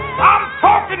love. I'm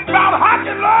talking about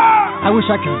hockey love. I wish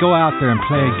I could go out there and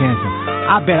play against them.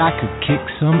 I bet I could kick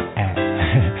some ass.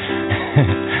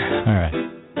 All right.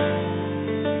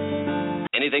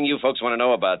 Anything you folks want to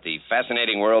know about the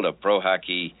fascinating world of pro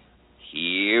hockey?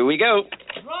 Here we go.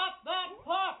 Drop that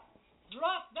puck!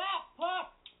 Drop that puck!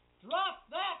 Drop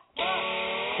that puck!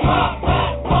 Drop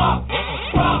that puck!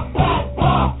 Drop that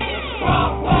puck!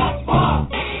 Drop that puck!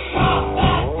 Drop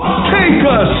that puck! Take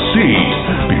a seat,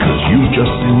 because you've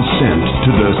just been sent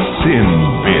to the Sin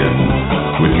Bin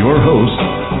with your host,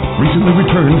 recently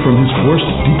returned from his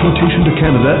forced deportation to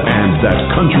Canada and that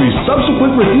country's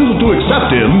subsequent refusal to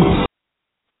accept him.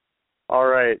 All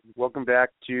right, welcome back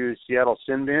to Seattle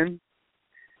Sin Bin.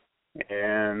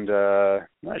 And I'm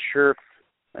not sure if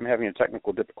I'm having a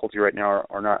technical difficulty right now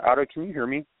or not. Otto, can you hear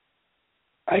me?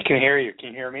 I can hear you.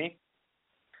 Can you hear me?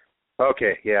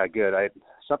 Okay, yeah, good.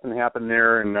 Something happened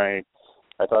there, and I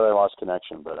thought I lost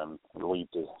connection, but I'm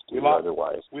relieved to hear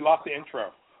otherwise. We lost the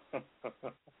intro.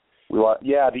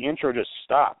 The intro just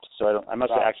stopped, so I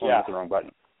must have accidentally hit the wrong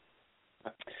button.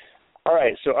 All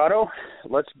right, so Otto,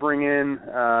 let's bring in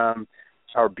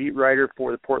our beat writer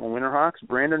for the Portland Winterhawks.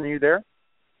 Brandon, are you there?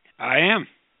 I am.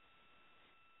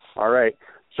 All right.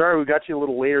 Sorry we got you a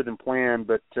little later than planned,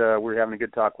 but we're having a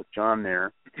good talk with John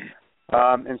there.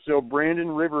 And so Brandon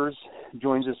Rivers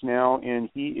joins us now, and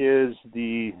he is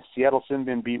the Seattle Sin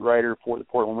Bin beat writer for the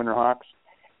Portland Winterhawks.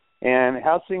 And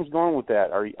how's things going with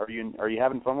that? Are you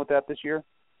having fun with that this year?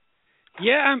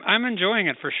 Yeah, I'm enjoying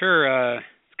it for sure. It's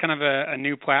kind of a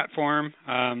new platform.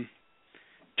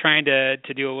 Trying to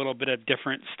do a little bit of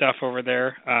different stuff over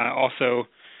there. Also,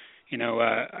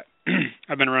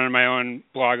 I've been running my own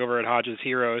blog over at Hodges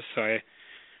Heroes, so I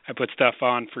put stuff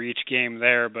on for each game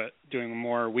there, but doing a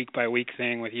more week-by-week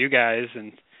thing with you guys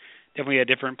and definitely a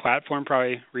different platform,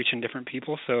 probably reaching different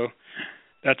people. So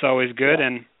that's always good. Yeah.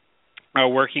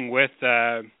 And working with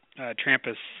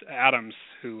Trampus Adams,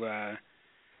 who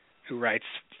writes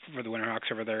for the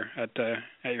Winterhawks over there at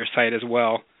your site as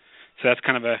well. So that's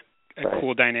kind of a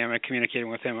cool dynamic, communicating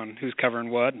with him on who's covering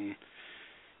what and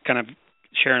kind of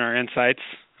sharing our insights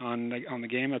on the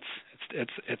game.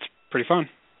 It's pretty fun.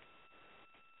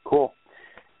 Cool.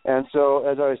 And so,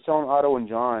 as I was telling Otto and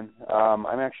John,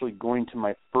 I'm actually going to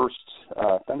my first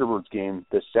Thunderbirds game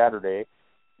this Saturday,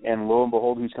 and lo and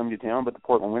behold, who's coming to town but the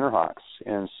Portland Winterhawks.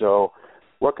 And so,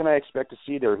 what can I expect to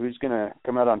see there? Who's going to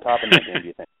come out on top in that game, do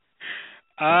you think?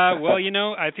 Well,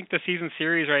 I think the season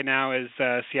series right now is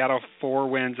Seattle 4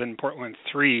 wins and Portland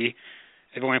 3.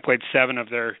 They've only played 7 of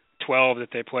their 12 that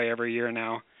they play every year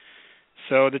now.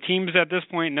 So the teams at this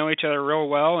point know each other real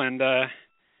well, and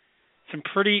some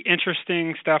pretty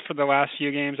interesting stuff for the last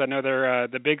few games. I know they're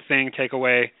the big thing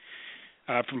takeaway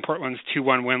from Portland's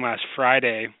 2-1 win last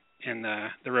Friday in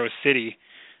the Rose City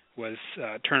was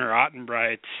Turner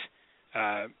Ottenbreit.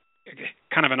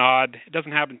 Kind of an odd, it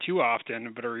doesn't happen too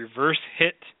often, but a reverse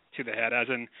hit to the head, as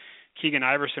in Keegan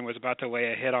Iverson was about to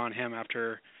lay a hit on him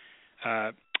after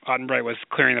Ottenbreit was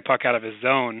clearing the puck out of his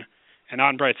zone, and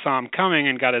Ottenbreit saw him coming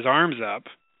and got his arms up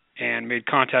and made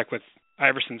contact with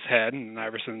Iverson's head, and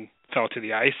Iverson fell to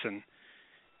the ice and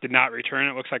did not return.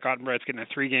 It looks like Ottenbreit's getting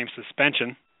a 3-game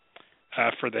suspension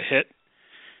for the hit,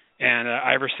 and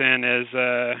Iverson is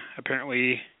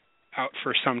apparently out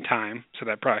for some time, so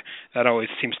that always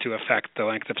seems to affect the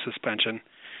length of suspension.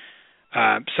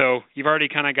 So you've already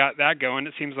kind of got that going.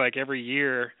 It seems like every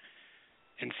year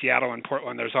in Seattle and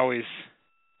Portland, there's always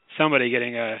somebody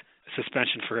getting a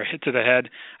suspension for a hit to the head.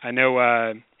 I know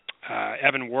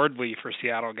Evan Wardley for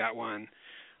Seattle got one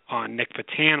on Nick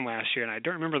Patan last year, and I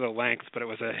don't remember the length, but it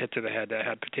was a hit to the head that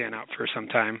had Patan out for some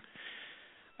time.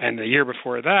 And the year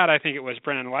before that, I think it was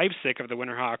Brennan Leipzig of the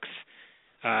Winterhawks,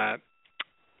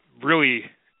 really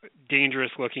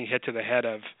dangerous-looking hit to the head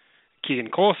of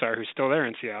Keegan Kolesar, who's still there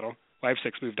in Seattle.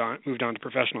 Leipzig's moved on to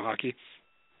professional hockey.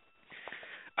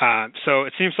 So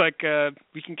it seems like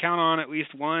we can count on at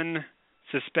least one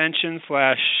suspension /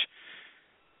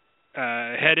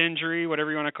 head injury, whatever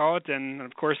you want to call it, and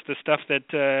of course the stuff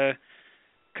that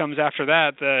comes after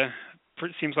that.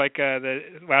 It seems like the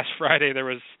last Friday there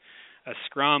was a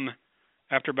scrum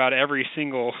after about every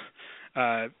single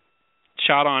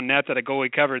shot on net that a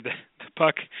goalie covered the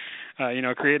puck,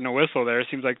 creating a whistle there. It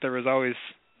seems like there was always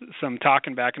some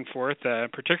talking back and forth,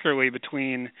 particularly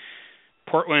between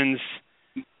Portland's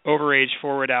overage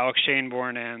forward Alex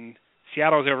Schoenborn and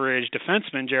Seattle's overage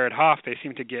defenseman Jared Hoff. They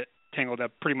seem to get tangled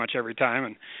up pretty much every time,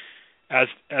 and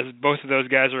as both of those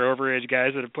guys are overage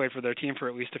guys that have played for their team for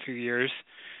at least a few years,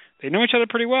 they know each other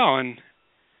pretty well, and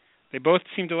they both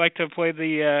seem to like to play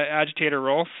the agitator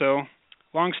role. So,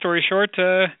 long story short,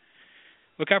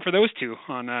 look out for those two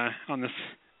on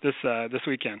this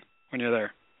weekend when you're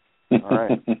there. All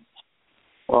right.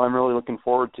 Well, I'm really looking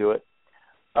forward to it.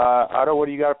 Otto, what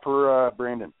do you got for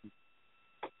Brandon?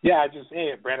 Yeah,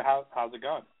 Brandon, how's it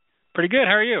going? Pretty good.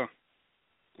 How are you?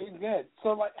 Doing good. So,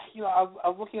 I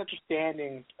was looking at the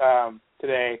standings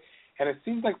today, and it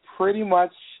seems like pretty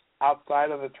much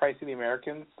outside of the Tri-City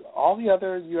Americans, all the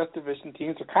other U.S. Division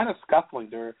teams are kind of scuffling.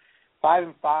 They're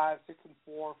 5-5,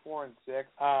 6-4,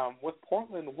 4-6. With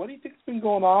Portland, what do you think's been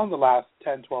going on the last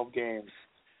 10, 12 games?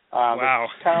 Wow.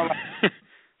 Kind of like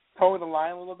towing the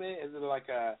line a little bit. Is it like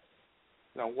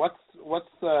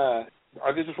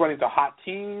are they just running to hot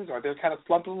teams? Are they kind of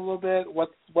slumping a little bit?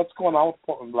 What's going on with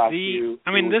Portland last few?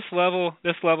 I mean, this level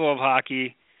of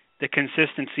hockey, the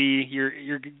consistency,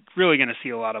 you're really going to see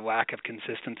a lot of lack of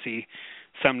consistency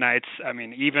some nights. I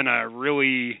mean, even a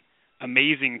really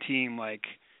amazing team like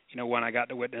one I got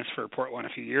to witness for Portland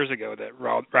a few years ago that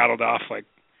rattled off I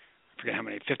forget how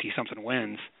many 50-something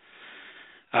wins,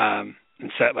 and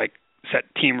set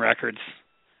team records.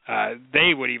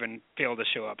 They would even fail to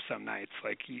show up some nights.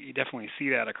 You definitely see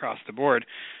that across the board.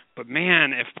 But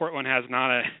man, if Portland has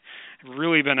not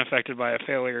really been affected by a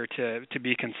failure to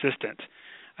be consistent,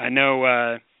 I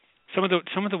know some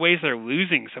of the ways they're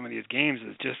losing some of these games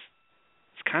is just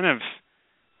it's kind of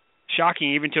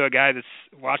shocking, even to a guy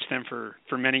that's watched them for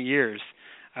many years.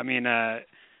 I mean,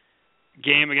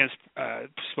 game against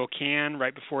Spokane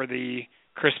right before the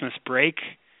Christmas break,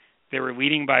 they were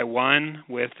leading by 1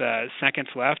 with seconds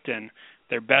left, and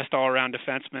their best all-around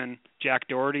defenseman, Jack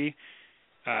Doherty,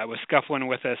 was scuffling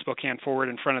with a Spokane forward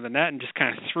in front of the net and just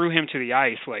kind of threw him to the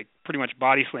ice, pretty much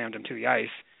body slammed him to the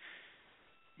ice,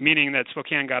 meaning that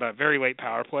Spokane got a very late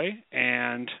power play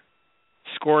and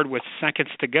scored with seconds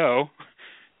to go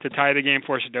to tie the game,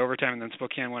 force it to overtime, and then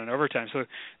Spokane won in overtime. So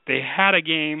they had a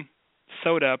game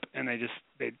sewed up, and they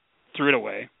threw it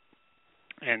away.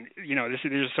 And these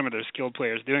are some of their skilled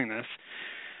players doing this.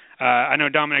 I know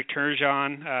Dominic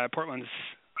Turgeon, Portland's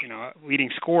leading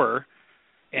scorer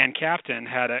and captain,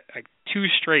 had a 2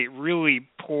 straight really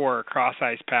poor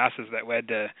cross-ice passes that led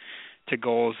to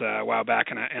goals a while back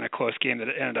in a close game that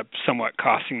ended up somewhat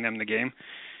costing them the game.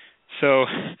 So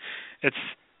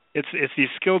it's these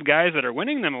skilled guys that are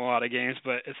winning them a lot of games,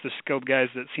 but it's the skilled guys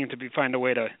that seem to find a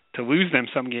way to lose them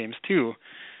some games too.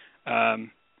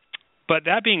 But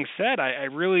that being said, I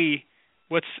really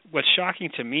what's shocking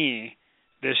to me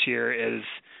this year is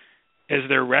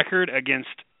their record against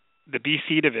the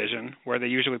BC division, where they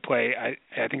usually play.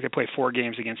 I think they play 4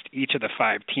 games against each of the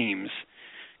 5 teams,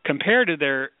 compared to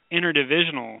their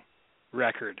interdivisional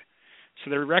record. So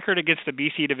their record against the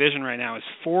BC division right now is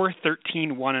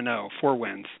 4-13-1-0, 4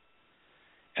 wins,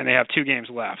 and they have 2 games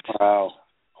left. Wow,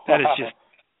 that is just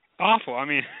awful. I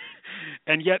mean,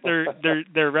 and yet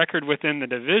their record within the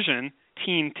division,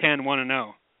 team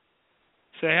 10-1-0.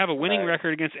 So they have a winning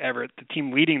record against Everett, the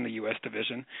team leading the U.S.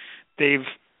 division.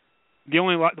 The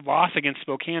only loss against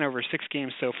Spokane over 6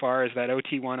 games so far is that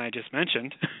OT one I just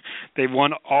mentioned. They've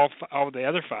won all the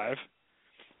other 5.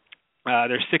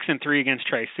 They're 6-3 against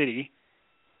Tri-City.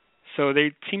 So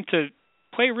they seem to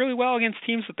play really well against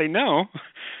teams that they know.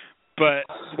 But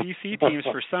the BC teams,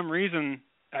 for some reason,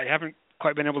 I haven't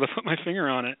quite been able to put my finger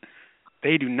on it.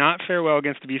 They do not fare well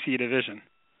against the BC division.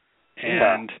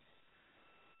 And,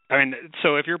 I mean,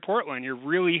 so if you're Portland, you're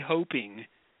really hoping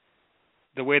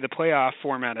the way the playoff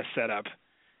format is set up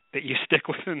that you stick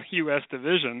within the U.S.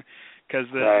 division, because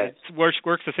it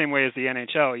works the same way as the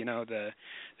NHL.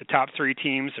 The top 3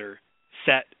 teams are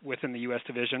set within the U.S.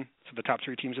 division, so the top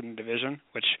 3 teams in the division,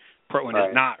 which Portland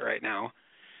is not right now.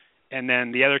 And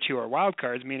then the other 2 are wild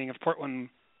cards, meaning if Portland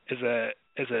is a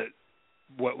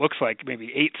what looks like maybe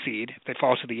 8th seed, if they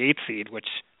fall to the 8th seed, which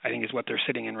I think is what they're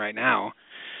sitting in right now,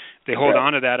 if they hold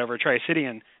on to that over Tri-City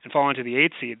and fall into the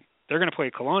 8th seed, they're going to play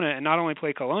Kelowna, and not only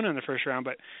play Kelowna in the first round,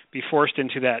 but be forced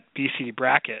into that BC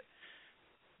bracket,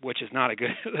 which is not a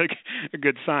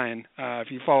good sign.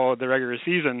 If you follow the regular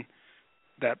season,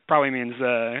 that probably means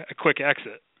a quick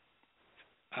exit.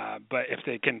 But if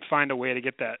they can find a way to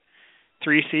get that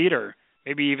 3 seed or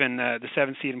maybe even the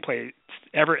 7 seed and play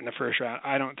Everett in the first round,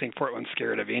 I don't think Portland's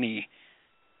scared of any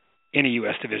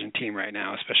U.S. division team right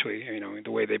now, especially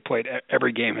the way they played.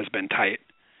 Every game has been tight.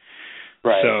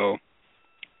 Right. So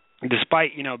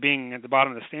despite being at the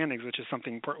bottom of the standings, which is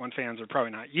something Portland fans are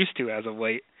probably not used to as of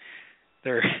late,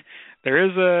 there is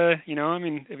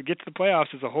if it gets to the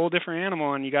playoffs, it's a whole different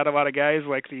animal, and you got a lot of guys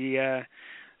like the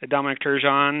Dominic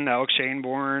Turgeon, Alex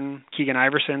Shaneborn, Keegan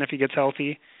Iverson if he gets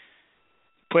healthy.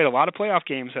 Played a lot of playoff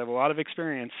games, have a lot of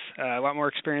experience, a lot more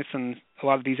experience than a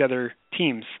lot of these other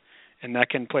teams, and that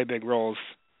can play big roles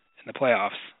in the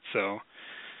playoffs. So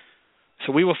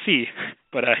we will see,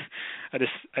 but I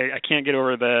can't get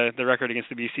over the record against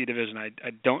the BC division. I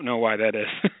don't know why that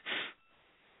is.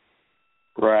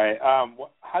 Right.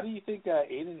 How do you think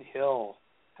Aiden Hill?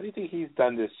 How do you think he's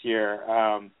done this year?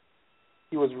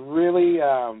 He was really,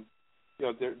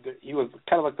 he was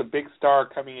kind of like the big star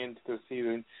coming into the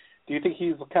season. Do you think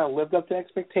he's kind of lived up to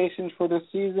expectations for this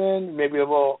season? Maybe a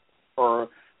little, or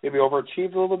maybe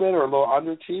overachieved a little bit, or a little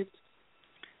underachieved?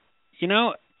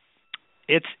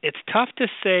 It's tough to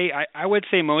say. I would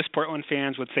say most Portland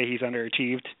fans would say he's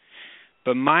underachieved,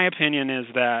 but my opinion is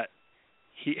that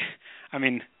he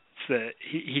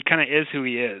kind of is who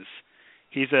he is.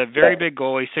 He's a very big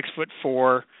goalie,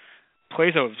 6'4",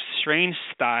 plays a strange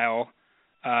style.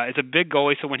 Is a big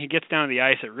goalie, so when he gets down to the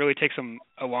ice, it really takes him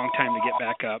a long time to get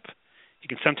back up. He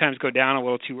can sometimes go down a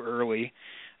little too early.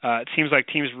 It seems like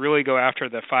teams really go after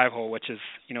the 5-hole, which is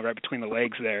right between the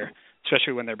legs there,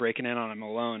 especially when they're breaking in on him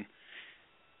alone.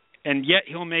 And yet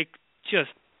he'll make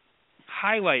just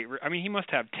he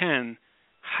must have 10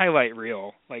 highlight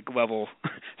reel level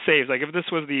saves. Like if this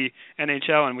was the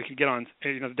NHL and we could get on,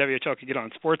 the WHL could get on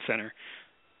SportsCenter,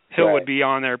 Hill would be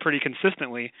on there pretty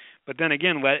consistently. But then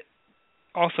again, let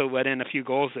in a few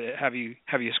goals that have you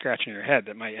scratching your head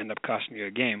that might end up costing you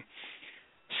a game.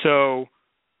 So,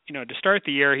 to start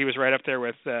the year, he was right up there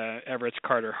with Everett's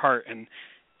Carter Hart, and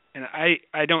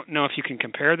I don't know if you can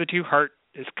compare the two. Hart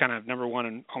is kind of number one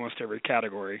in almost every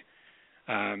category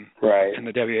in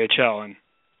the WHL, and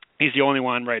he's the only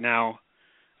one right now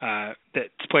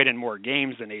that's played in more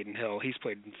games than Aiden Hill. He's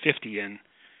played in 50 and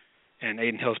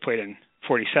Aiden Hill's played in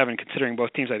 47, considering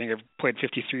both teams I think have played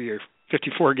 53 or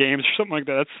 54 games or something like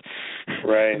that.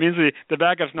 It means the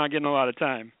backup's not getting a lot of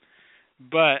time.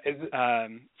 But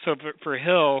so for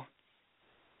Hill,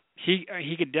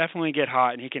 he could definitely get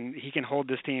hot, and he can hold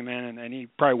this team in, and he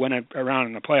probably win a round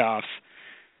in the playoffs.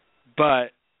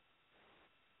 But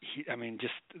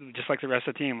just like the rest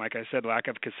of the team, like I said, lack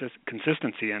of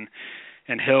consistency, and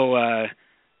Hill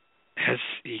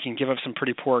he can give up some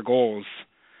pretty poor goals.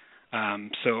 Long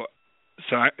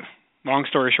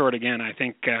story short, again, I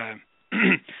think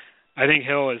I think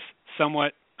Hill is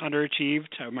somewhat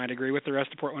underachieved. I might agree with the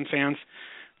rest of Portland fans,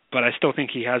 but I still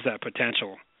think he has that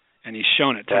potential, and he's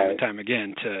shown it time and time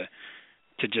again to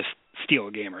just steal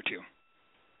a game or two.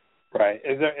 Right.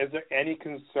 Is there any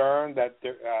concern that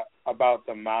about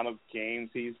the amount of games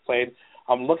he's played?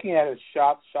 I'm looking at his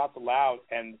shots allowed,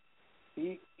 and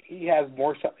he has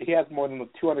more he has more than the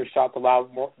 200 shots allowed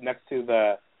next to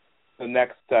the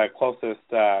next closest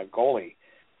goalie.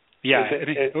 Yeah, I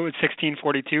think it was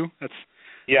 1642. That's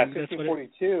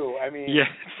 1642. I mean,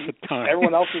 it's a ton.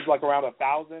 Everyone else is like around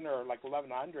 1,000 or like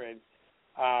 1,100.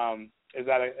 Is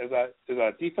that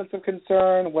a defensive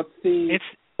concern? What's the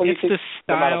the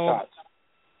style.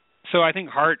 So I think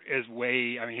Hart is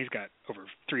he's got over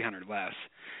 300 less,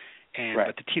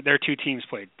 but their two teams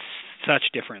played such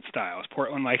different styles.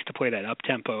 Portland likes to play that up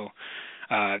tempo.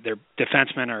 Their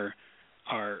defensemen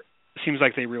are seems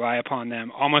like they rely upon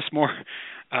them almost more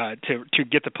to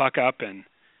get the puck up and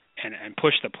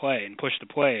push the play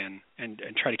and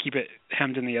try to keep it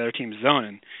hemmed in the other team's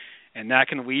zone, and that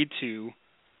can lead to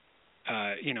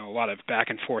a lot of back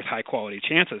and forth high quality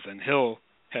chances. And Hill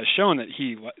has shown that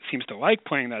he seems to like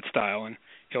playing that style, and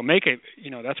he'll make it.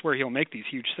 That's where he'll make these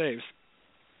huge saves.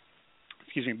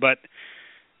 Excuse me, but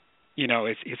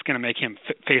it's going to make him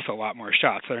face a lot more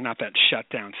shots. They're not that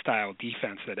shutdown style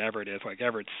defense that Everett is. Like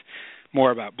Everett's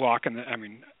more about blocking.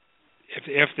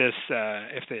 If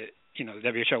the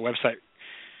WHL website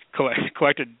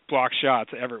collected block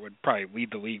shots, Everett would probably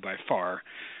lead the league by far.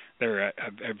 They're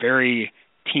a very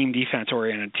team defense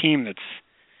oriented team that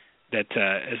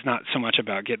is not so much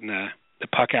about getting the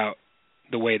puck out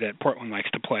the way that Portland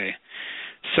likes to play.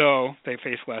 So they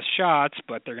face less shots,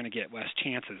 but they're going to get less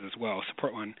chances as well. So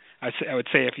Portland, I would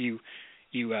say if you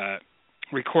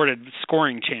recorded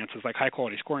scoring chances, like high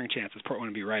quality scoring chances, Portland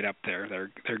would be right up there.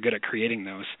 They're good at creating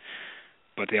those,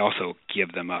 but they also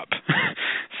give them up.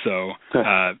 So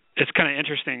it's kind of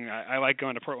interesting. I like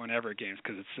going to Portland Everett games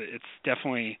because it's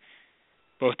definitely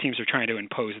both teams are trying to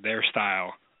impose their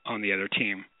style on the other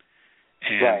team.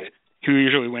 And who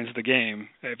usually wins the game?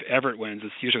 If Everett wins,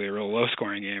 it's usually a real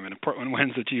low-scoring game, and if Portland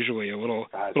wins, it's usually a little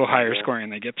higher scoring.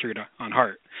 They get through on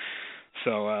Hart.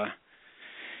 But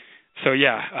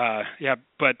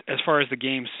as far as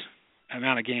the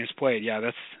amount of games played,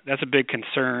 that's a big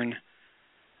concern.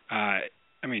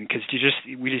 Because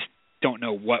we just don't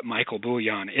know what Michael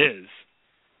Bouillon is.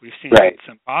 We've seen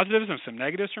some positives and some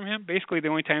negatives from him. Basically, the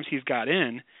only times he's got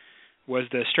in was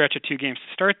the stretch of 2 games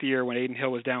to start the year when Aiden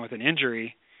Hill was down with an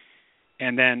injury,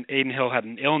 and then Aiden Hill had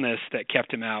an illness that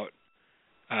kept him out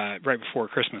right before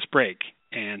Christmas break.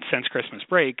 And since Christmas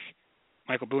break,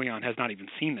 Michael Bouillon has not even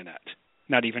seen the net,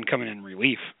 not even coming in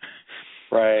relief.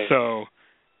 Right. So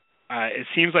it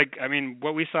seems like,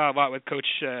 what we saw a lot with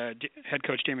head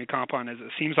coach Jamie Compon is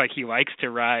it seems like he likes to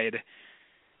ride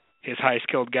his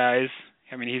high-skilled guys.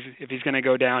 If he's going to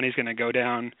go down, he's going to go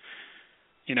down,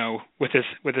 with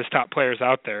his top players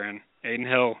out there. And Aiden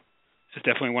Hill is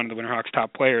definitely one of the Winterhawks'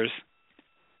 top players.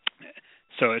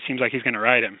 So it seems like he's going to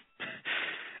ride him.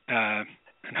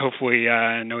 And hopefully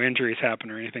no injuries happen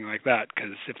or anything like that,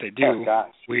 because if they do,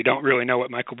 we don't really know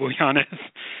what Michael Bouillon is.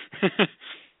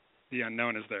 The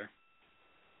unknown is there.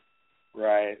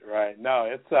 Right. No,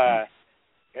 it's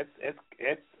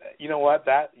you know what,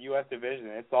 that U.S. division,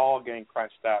 it's all getting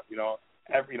crunched up.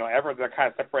 Everyone's kind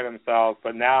of separated themselves,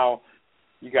 but now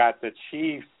you got the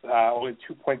Chiefs only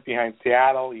 2 points behind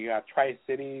Seattle. You got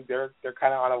Tri-City, they're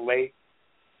kind of on a late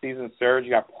season surge.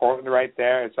 You got Portland right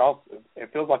there. It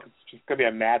feels like it's just going to be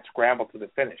a mad scramble to the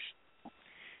finish.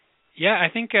 Yeah, I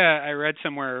think I read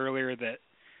somewhere earlier that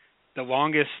the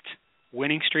longest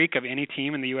winning streak of any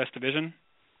team in the U.S. division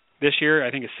this year,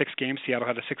 I think, is 6 games. Seattle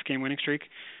had a 6-game winning streak.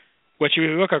 Which you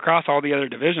look across all the other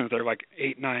divisions, they're like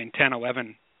 8, 9, 10,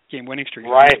 11 game winning streaks.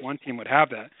 Right. One team would have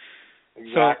that.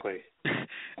 Exactly. So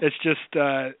it's just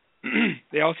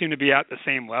they all seem to be at the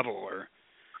same level,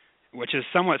 which is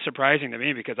somewhat surprising to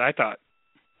me because I thought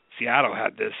Seattle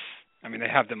had this. They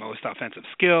have the most offensive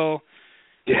skill.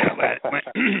 Yeah.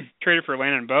 Traded for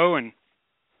Landon Bowe and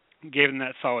gave them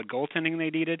that solid goaltending they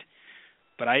needed.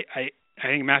 But I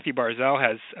think Matthew Barzal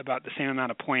has about the same amount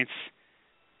of points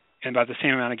and about the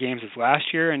same amount of games as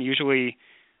last year, and usually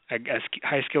a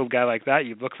high-skilled guy like that,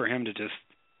 you'd look for him to just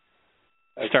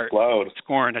start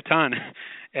scoring a ton.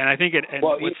 And I think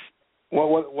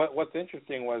Well, what's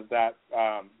interesting was that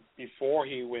before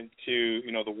he went to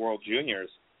the World Juniors,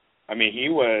 I mean he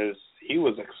was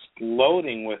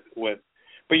exploding with.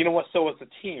 But you know what? So was the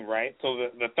team, right? So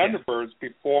the Thunderbirds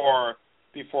before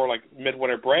like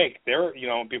midwinter break, they're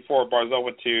before Barzal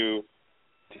went to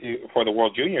for the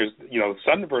World Juniors, the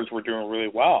Thunderbirds were doing really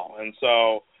well, and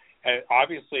so. And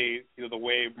obviously, the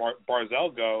way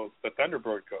Barzal goes, the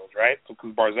Thunderbird goes, right? Because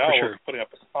Barzal was putting up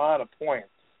a ton of points.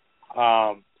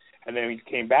 And then he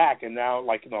came back, and now,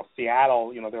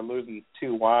 Seattle, they're losing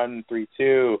 2-1,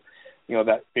 3-2.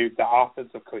 That the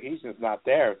offensive cohesion is not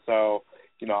there. So,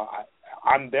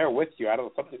 I'm there with you. I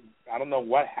don't know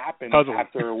what happened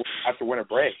after winter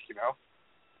break.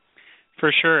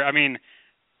 For sure. I mean,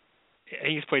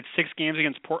 he's played 6 games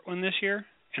against Portland this year,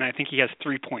 and I think he has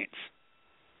 3 points.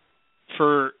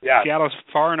 For Seattle's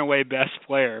far and away best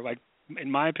player,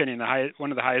 in my opinion, one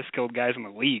of the highest skilled guys in the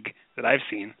league that I've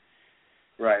seen.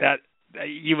 Right. That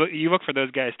you look for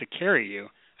those guys to carry you.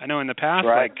 I know in the past,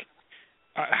 I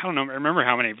don't know. I remember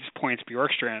how many points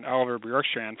Oliver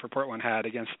Bjorkstrand for Portland had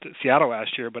against Seattle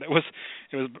last year, but it was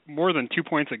more than 2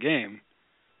 points a game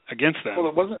against them.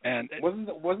 Well,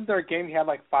 wasn't there a game he had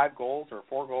 5 goals or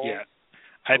 4 goals? Yeah,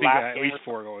 I think at least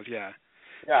 4 goals. Yeah.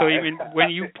 So I mean, when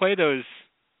you play those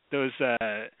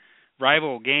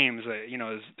rival games,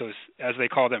 those as they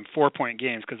call them 4-point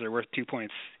games because they're worth 2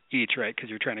 points each, right? Because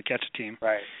you're trying to catch a team.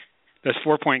 Right. Those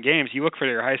 4-point games, you look for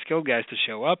your high skilled guys to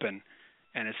show up, and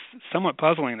it's somewhat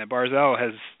puzzling that Barzal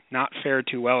has not fared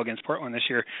too well against Portland this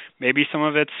year. Maybe some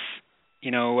of it's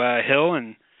Hill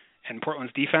and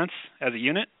Portland's defense as a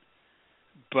unit,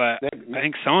 but I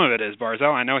think some of it is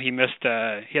Barzal. I know he missed.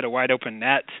 He had a wide open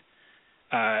net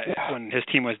when his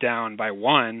team was down by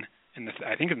 1.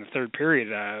 I think in the third period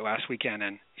last weekend,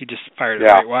 and he just fired it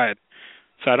right wide.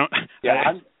 So I don't.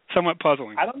 Yeah, it's somewhat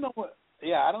puzzling. I don't know what.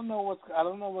 Yeah, I don't know what's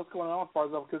going on with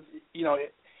Barzal because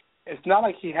it's not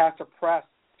like he has to press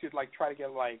to try to get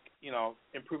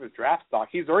improve his draft stock.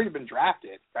 He's already been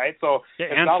drafted, right? So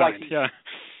it's and not signed,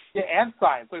 and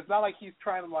signed. So it's not like he's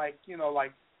trying to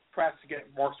press to get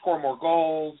score more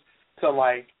goals to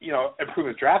improve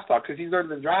his draft stock because he's already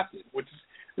been drafted, which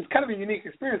is kind of a unique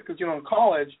experience because in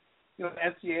college.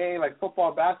 NCAA, football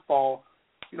and basketball,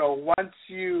 once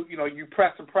you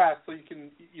press and press so you can,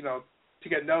 to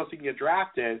get noticed, you can get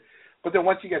drafted. But then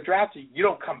once you get drafted, you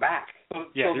don't come back. So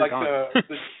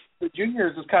the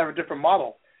juniors is kind of a different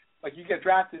model. You get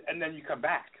drafted and then you come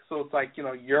back. So it's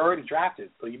you're already drafted.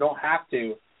 So you don't have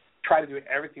to try to do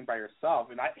everything by yourself.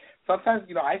 And sometimes,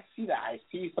 I see that. I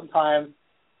see sometimes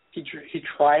he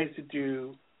tries to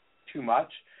do too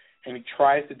much and he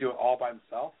tries to do it all by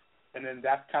himself. And then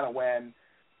that's kind of when,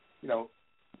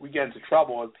 we get into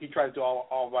trouble. If he tries to do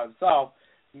all by himself,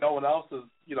 no one else is,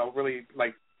 really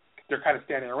they're kind of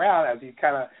standing around as he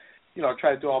kind of,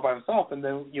 try to do all by himself. And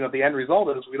then, the end result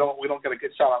is we don't get a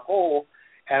good shot on goal,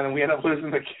 and then we end up losing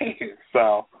the game.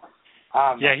 So,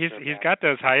 he's got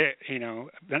those high,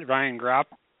 Ryan Gropp,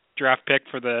 draft pick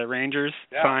for the Rangers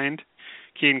signed.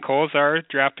 Keaton Kolzar,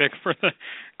 draft pick for the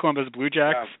Columbus Blue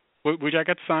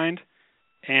Jackets signed.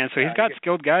 And so he's got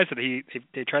skilled guys that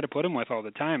they try to put him with all the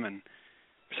time, and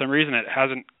for some reason it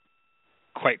hasn't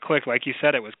quite clicked. Like you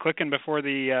said, it was clicking before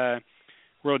the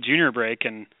World Junior break,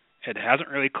 and it hasn't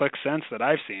really clicked since that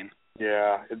I've seen.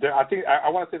 Yeah, I think I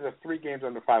want to say there's 3 games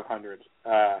under 500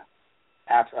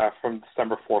 from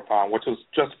December 4th on, which was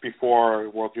just before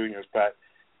World Juniors, but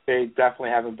they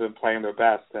definitely haven't been playing their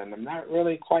best, and I'm not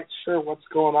really quite sure what's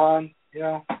going on,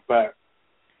 but.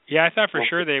 Yeah, I thought for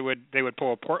sure they would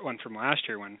pull a Portland from last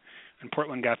year when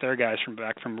Portland got their guys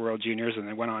back from World Juniors and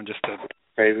they went on just a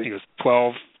crazy. I think it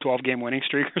was 12 game winning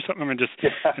streak or something and just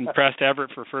impressed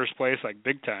Everett for first place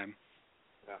big time.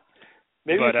 Yeah.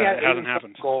 Maybe but if we had it hasn't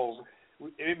happened. Goals,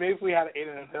 maybe if we had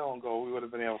Aiden Hill in goal, we would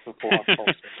have been able to pull off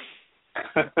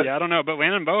closer. Yeah, I don't know, but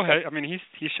Landon Bowe,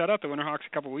 he shut out the Winterhawks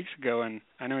a couple weeks ago, and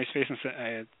I know he's facing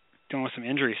dealing with some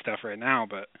injury stuff right now,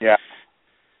 but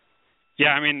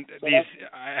yeah,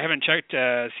 I haven't checked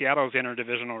Seattle's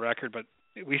interdivisional record, but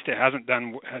at least it hasn't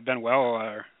been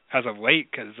well as of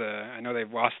late because I know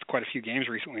they've lost quite a few games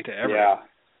recently to Everett.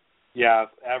 Yeah,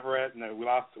 Everett, and we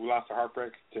lost a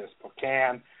heartbreak to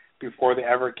Spokane before the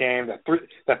Everett game.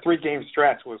 That 3-game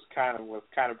stretch was kind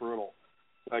of brutal.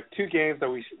 2 games that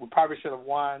we probably should have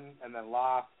won and then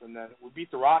lost, and then we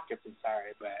beat the Rockets on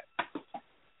Saturday, but.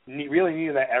 Really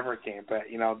needed that Everett game, but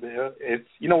it's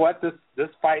this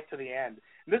fight to the end.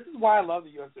 And this is why I love the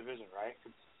U.S. division, right?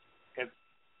 It's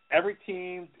every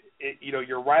team,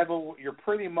 your rival. You're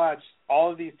pretty much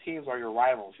all of these teams are your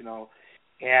rivals,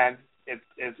 and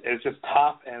it's just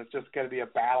tough, and it's just going to be a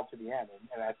battle to the end.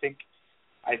 And I think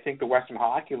I think the Western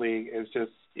Hockey League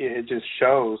it just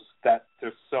shows that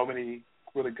there's so many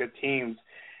really good teams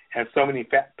and so many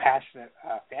passionate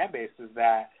fan bases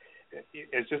that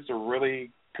it's just a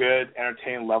really good,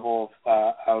 entertaining level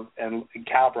of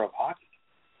caliber of hockey.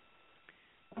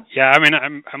 Yeah, I mean,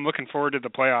 I'm looking forward to the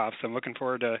playoffs. I'm looking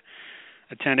forward to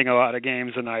attending a lot of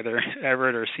games in either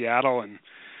Everett or Seattle, and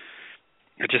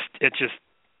I just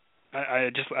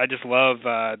love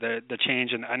the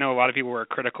change. And I know a lot of people were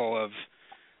critical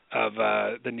of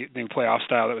the new playoff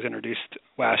style that was introduced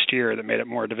last year that made it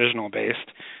more divisional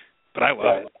based, but I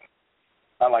love it.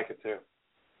 I like it too.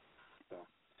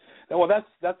 So, well,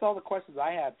 that's all the questions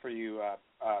I had for you,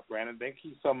 Brandon. Thank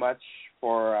you so much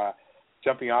for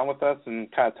jumping on with us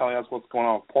and kind of telling us what's going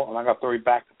on with Portland. I'm going to throw you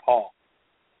back to Paul.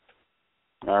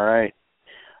 All right.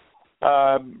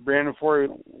 Brandon, before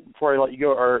I let you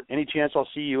go, any chance I'll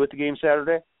see you at the game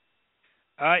Saturday?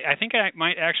 I think I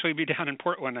might actually be down in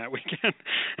Portland that weekend.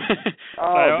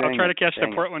 I'll try to catch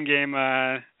the Portland game.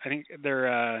 I think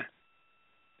they're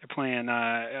playing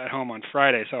at home on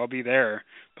Friday, so I'll be there.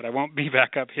 But I won't be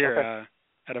back up here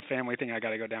at a family thing I got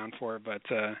to go down for. But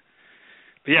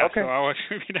yeah, okay. So I'll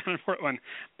actually be down in Portland.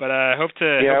 But I hope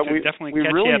to definitely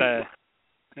catch you at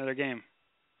another game.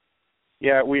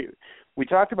 Yeah, we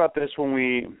talked about this when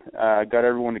we got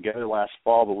everyone together last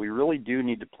fall, but we really do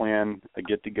need to plan a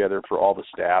get together for all the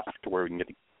staff to where we can get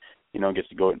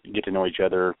to know each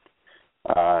other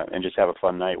and just have a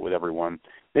fun night with everyone.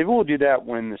 Maybe we'll do that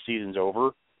when the season's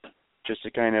over, just to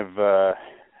kind of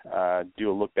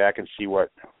do a look back and see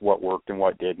what worked and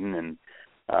what didn't, and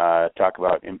talk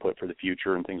about input for the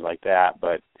future and things like that.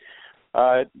 But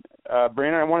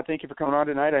Brandon, I want to thank you for coming on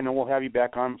tonight. I know we'll have you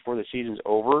back on before the season's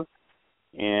over.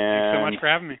 And thanks so much for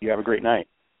having me. You have a great night.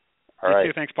 All you right.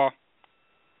 too. Thanks, Paul.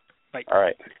 Bye. All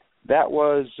right. That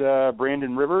was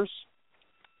Brandon Rivers,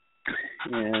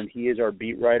 and he is our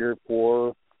beat writer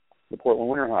for the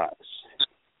Portland Winterhawks.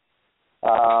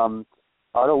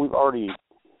 Although we've already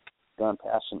gone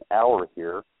past an hour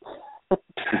here,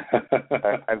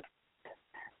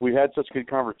 we've had such good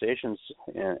conversations,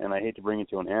 and I hate to bring it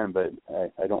to an end, but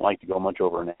I don't like to go much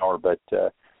over an hour. But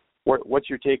what's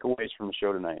your takeaways from the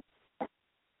show tonight?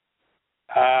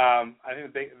 I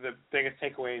think the biggest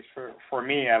takeaways for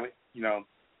me, I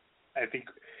think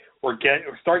we're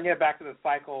starting to get back to the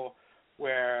cycle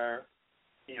where,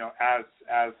 as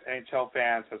NHL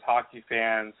fans, as hockey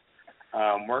fans,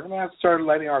 we're going to have to start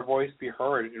letting our voice be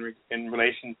heard in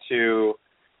relation to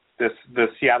the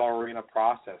Seattle Arena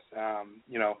process.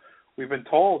 We've been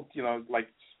told,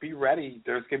 just be ready.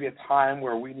 There's going to be a time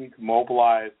where we need to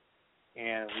mobilize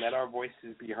and let our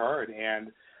voices be heard.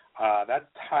 And that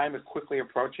time is quickly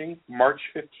approaching. March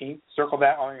 15th. Circle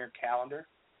that on your calendar.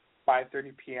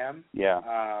 5:30 p.m.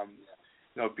 Yeah.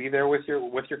 Be there with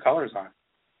your colors on.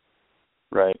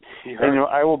 Right. And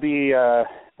I will be.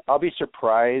 I'll be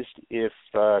surprised if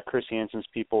Chris Hansen's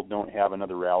people don't have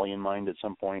another rally in mind at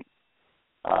some point.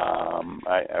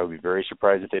 I would be very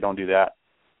surprised if they don't do that.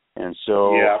 And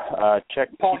so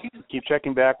keep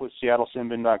checking back with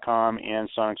SeattleSinbin.com and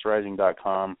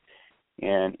SonicsRising.com.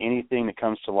 And anything that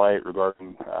comes to light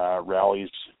regarding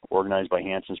rallies organized by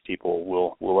Hansen's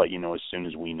people, we'll let you know as soon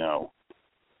as we know.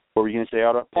 What were you going to say,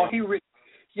 Otto? Paul, he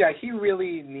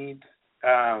really needs.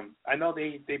 I know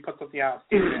they put something out,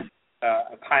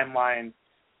 a timeline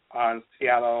on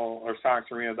Seattle or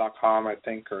SonicsArena.com, I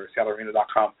think, or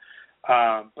SeattleArena.com.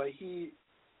 But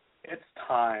it's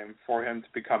time for him to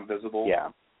become visible. Yeah.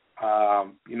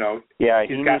 He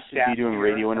needs to be doing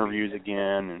radio interviews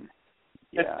again, and.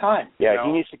 Yeah. It's time. Yeah,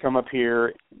 he needs to come up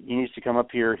here. He needs to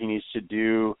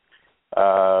do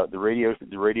the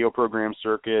radio program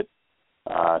circuit,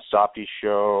 Softy's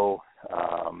show.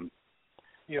 I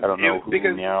don't know who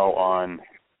now on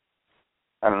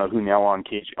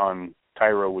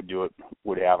Cairo would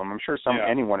have him. I'm sure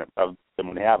any one of them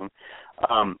would have him.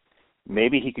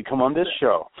 Maybe he could come on this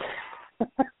show.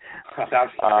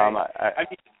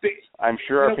 I'm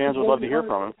sure our fans would love to hear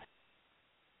from him.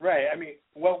 Right. I mean,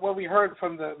 what we heard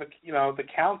from the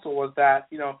council was that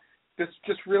this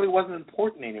just really wasn't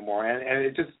important anymore, and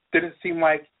it just didn't seem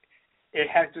like it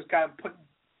had just gotten put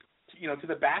to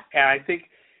the back. And I think,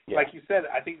 like you said,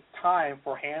 I think it's time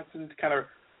for Hansen to kind of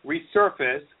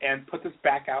resurface and put this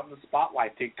back out in the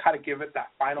spotlight to kind of give it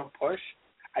that final push.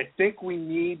 I think we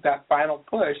need that final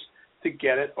push to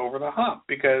get it over the hump,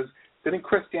 because didn't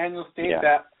Chris Daniels state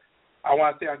that? I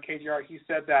want to say on KGR, he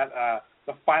said that.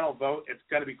 The final vote, it's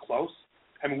going to be close.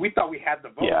 I mean, we thought we had the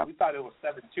vote. Yeah. We thought it was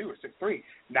 7-2 or 6-3.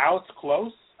 Now it's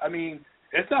close. I mean,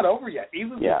 it's not over yet.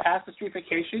 Even if we pass the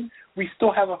streetification, we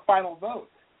still have a final vote.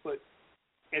 But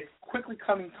it's quickly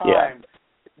coming time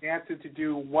Jansen to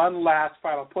do one last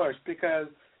final push, because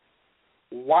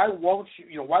why won't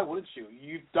you? Why wouldn't you?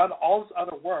 You've done all this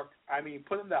other work. I mean,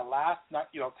 put in that last,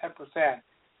 10%.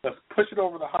 Let's push it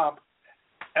over the hump,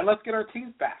 and let's get our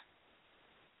teams back.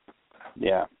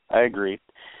 Yeah, I agree.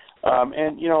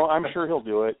 And I'm sure he'll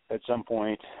do it at some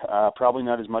point. Probably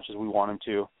not as much as we want him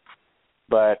to,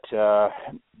 but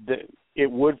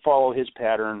it would follow his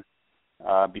pattern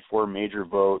before a major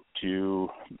vote to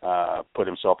put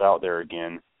himself out there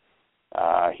again.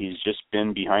 He's just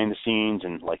been behind the scenes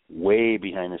and way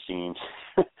behind the scenes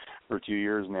for 2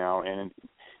 years now. And,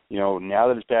 now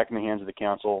that it's back in the hands of the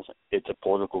council, it's a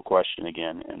political question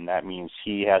again. And that means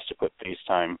he has to put face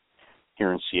time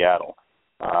here in Seattle.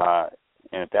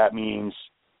 And if that means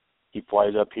he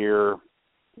flies up here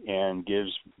and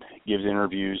gives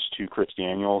interviews to Chris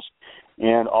Daniels,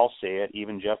 and I'll say it,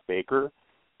 even Jeff Baker,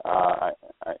 I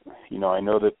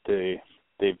know that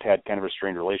they've had kind of a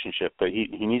strained relationship, but he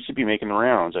needs to be making the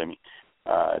rounds. I mean,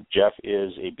 Jeff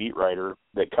is a beat writer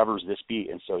that covers this beat,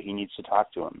 and so he needs to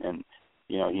talk to him. And,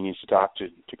 he needs to talk to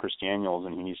Chris Daniels,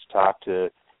 and he needs to talk to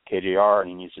KJR, and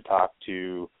he needs to talk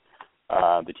to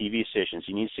the TV stations.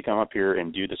 He needs to come up here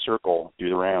and do the circle, do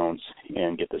the rounds,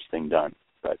 and get this thing done.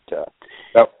 But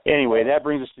anyway, that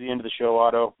brings us to the end of the show,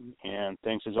 Otto, and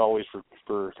thanks as always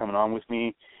for coming on with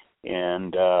me.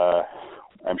 And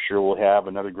I'm sure we'll have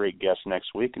another great guest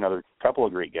next week, another couple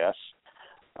of great guests.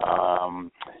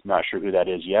 Not sure who that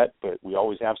is yet, but we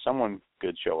always have someone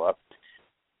good show up.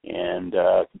 And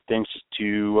thanks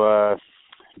to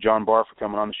John Barr for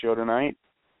coming on the show tonight.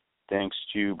 Thanks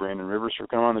to Brandon Rivers for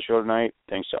coming on the show tonight.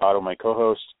 Thanks to Otto, my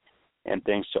co-host. And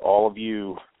thanks to all of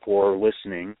you for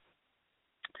listening.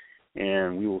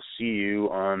 And we will see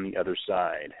you on the other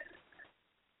side.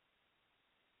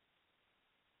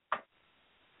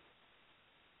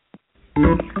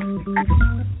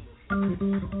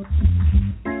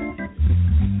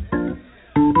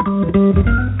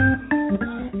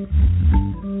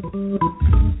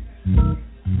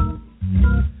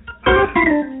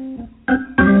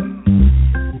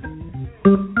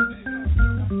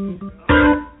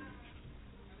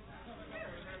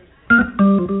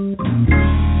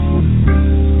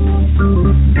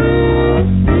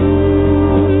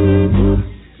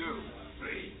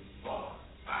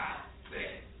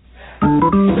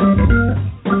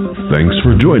 Thanks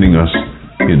for joining us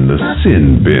in the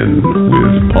Sin Bin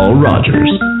with Paul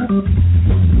Rogers.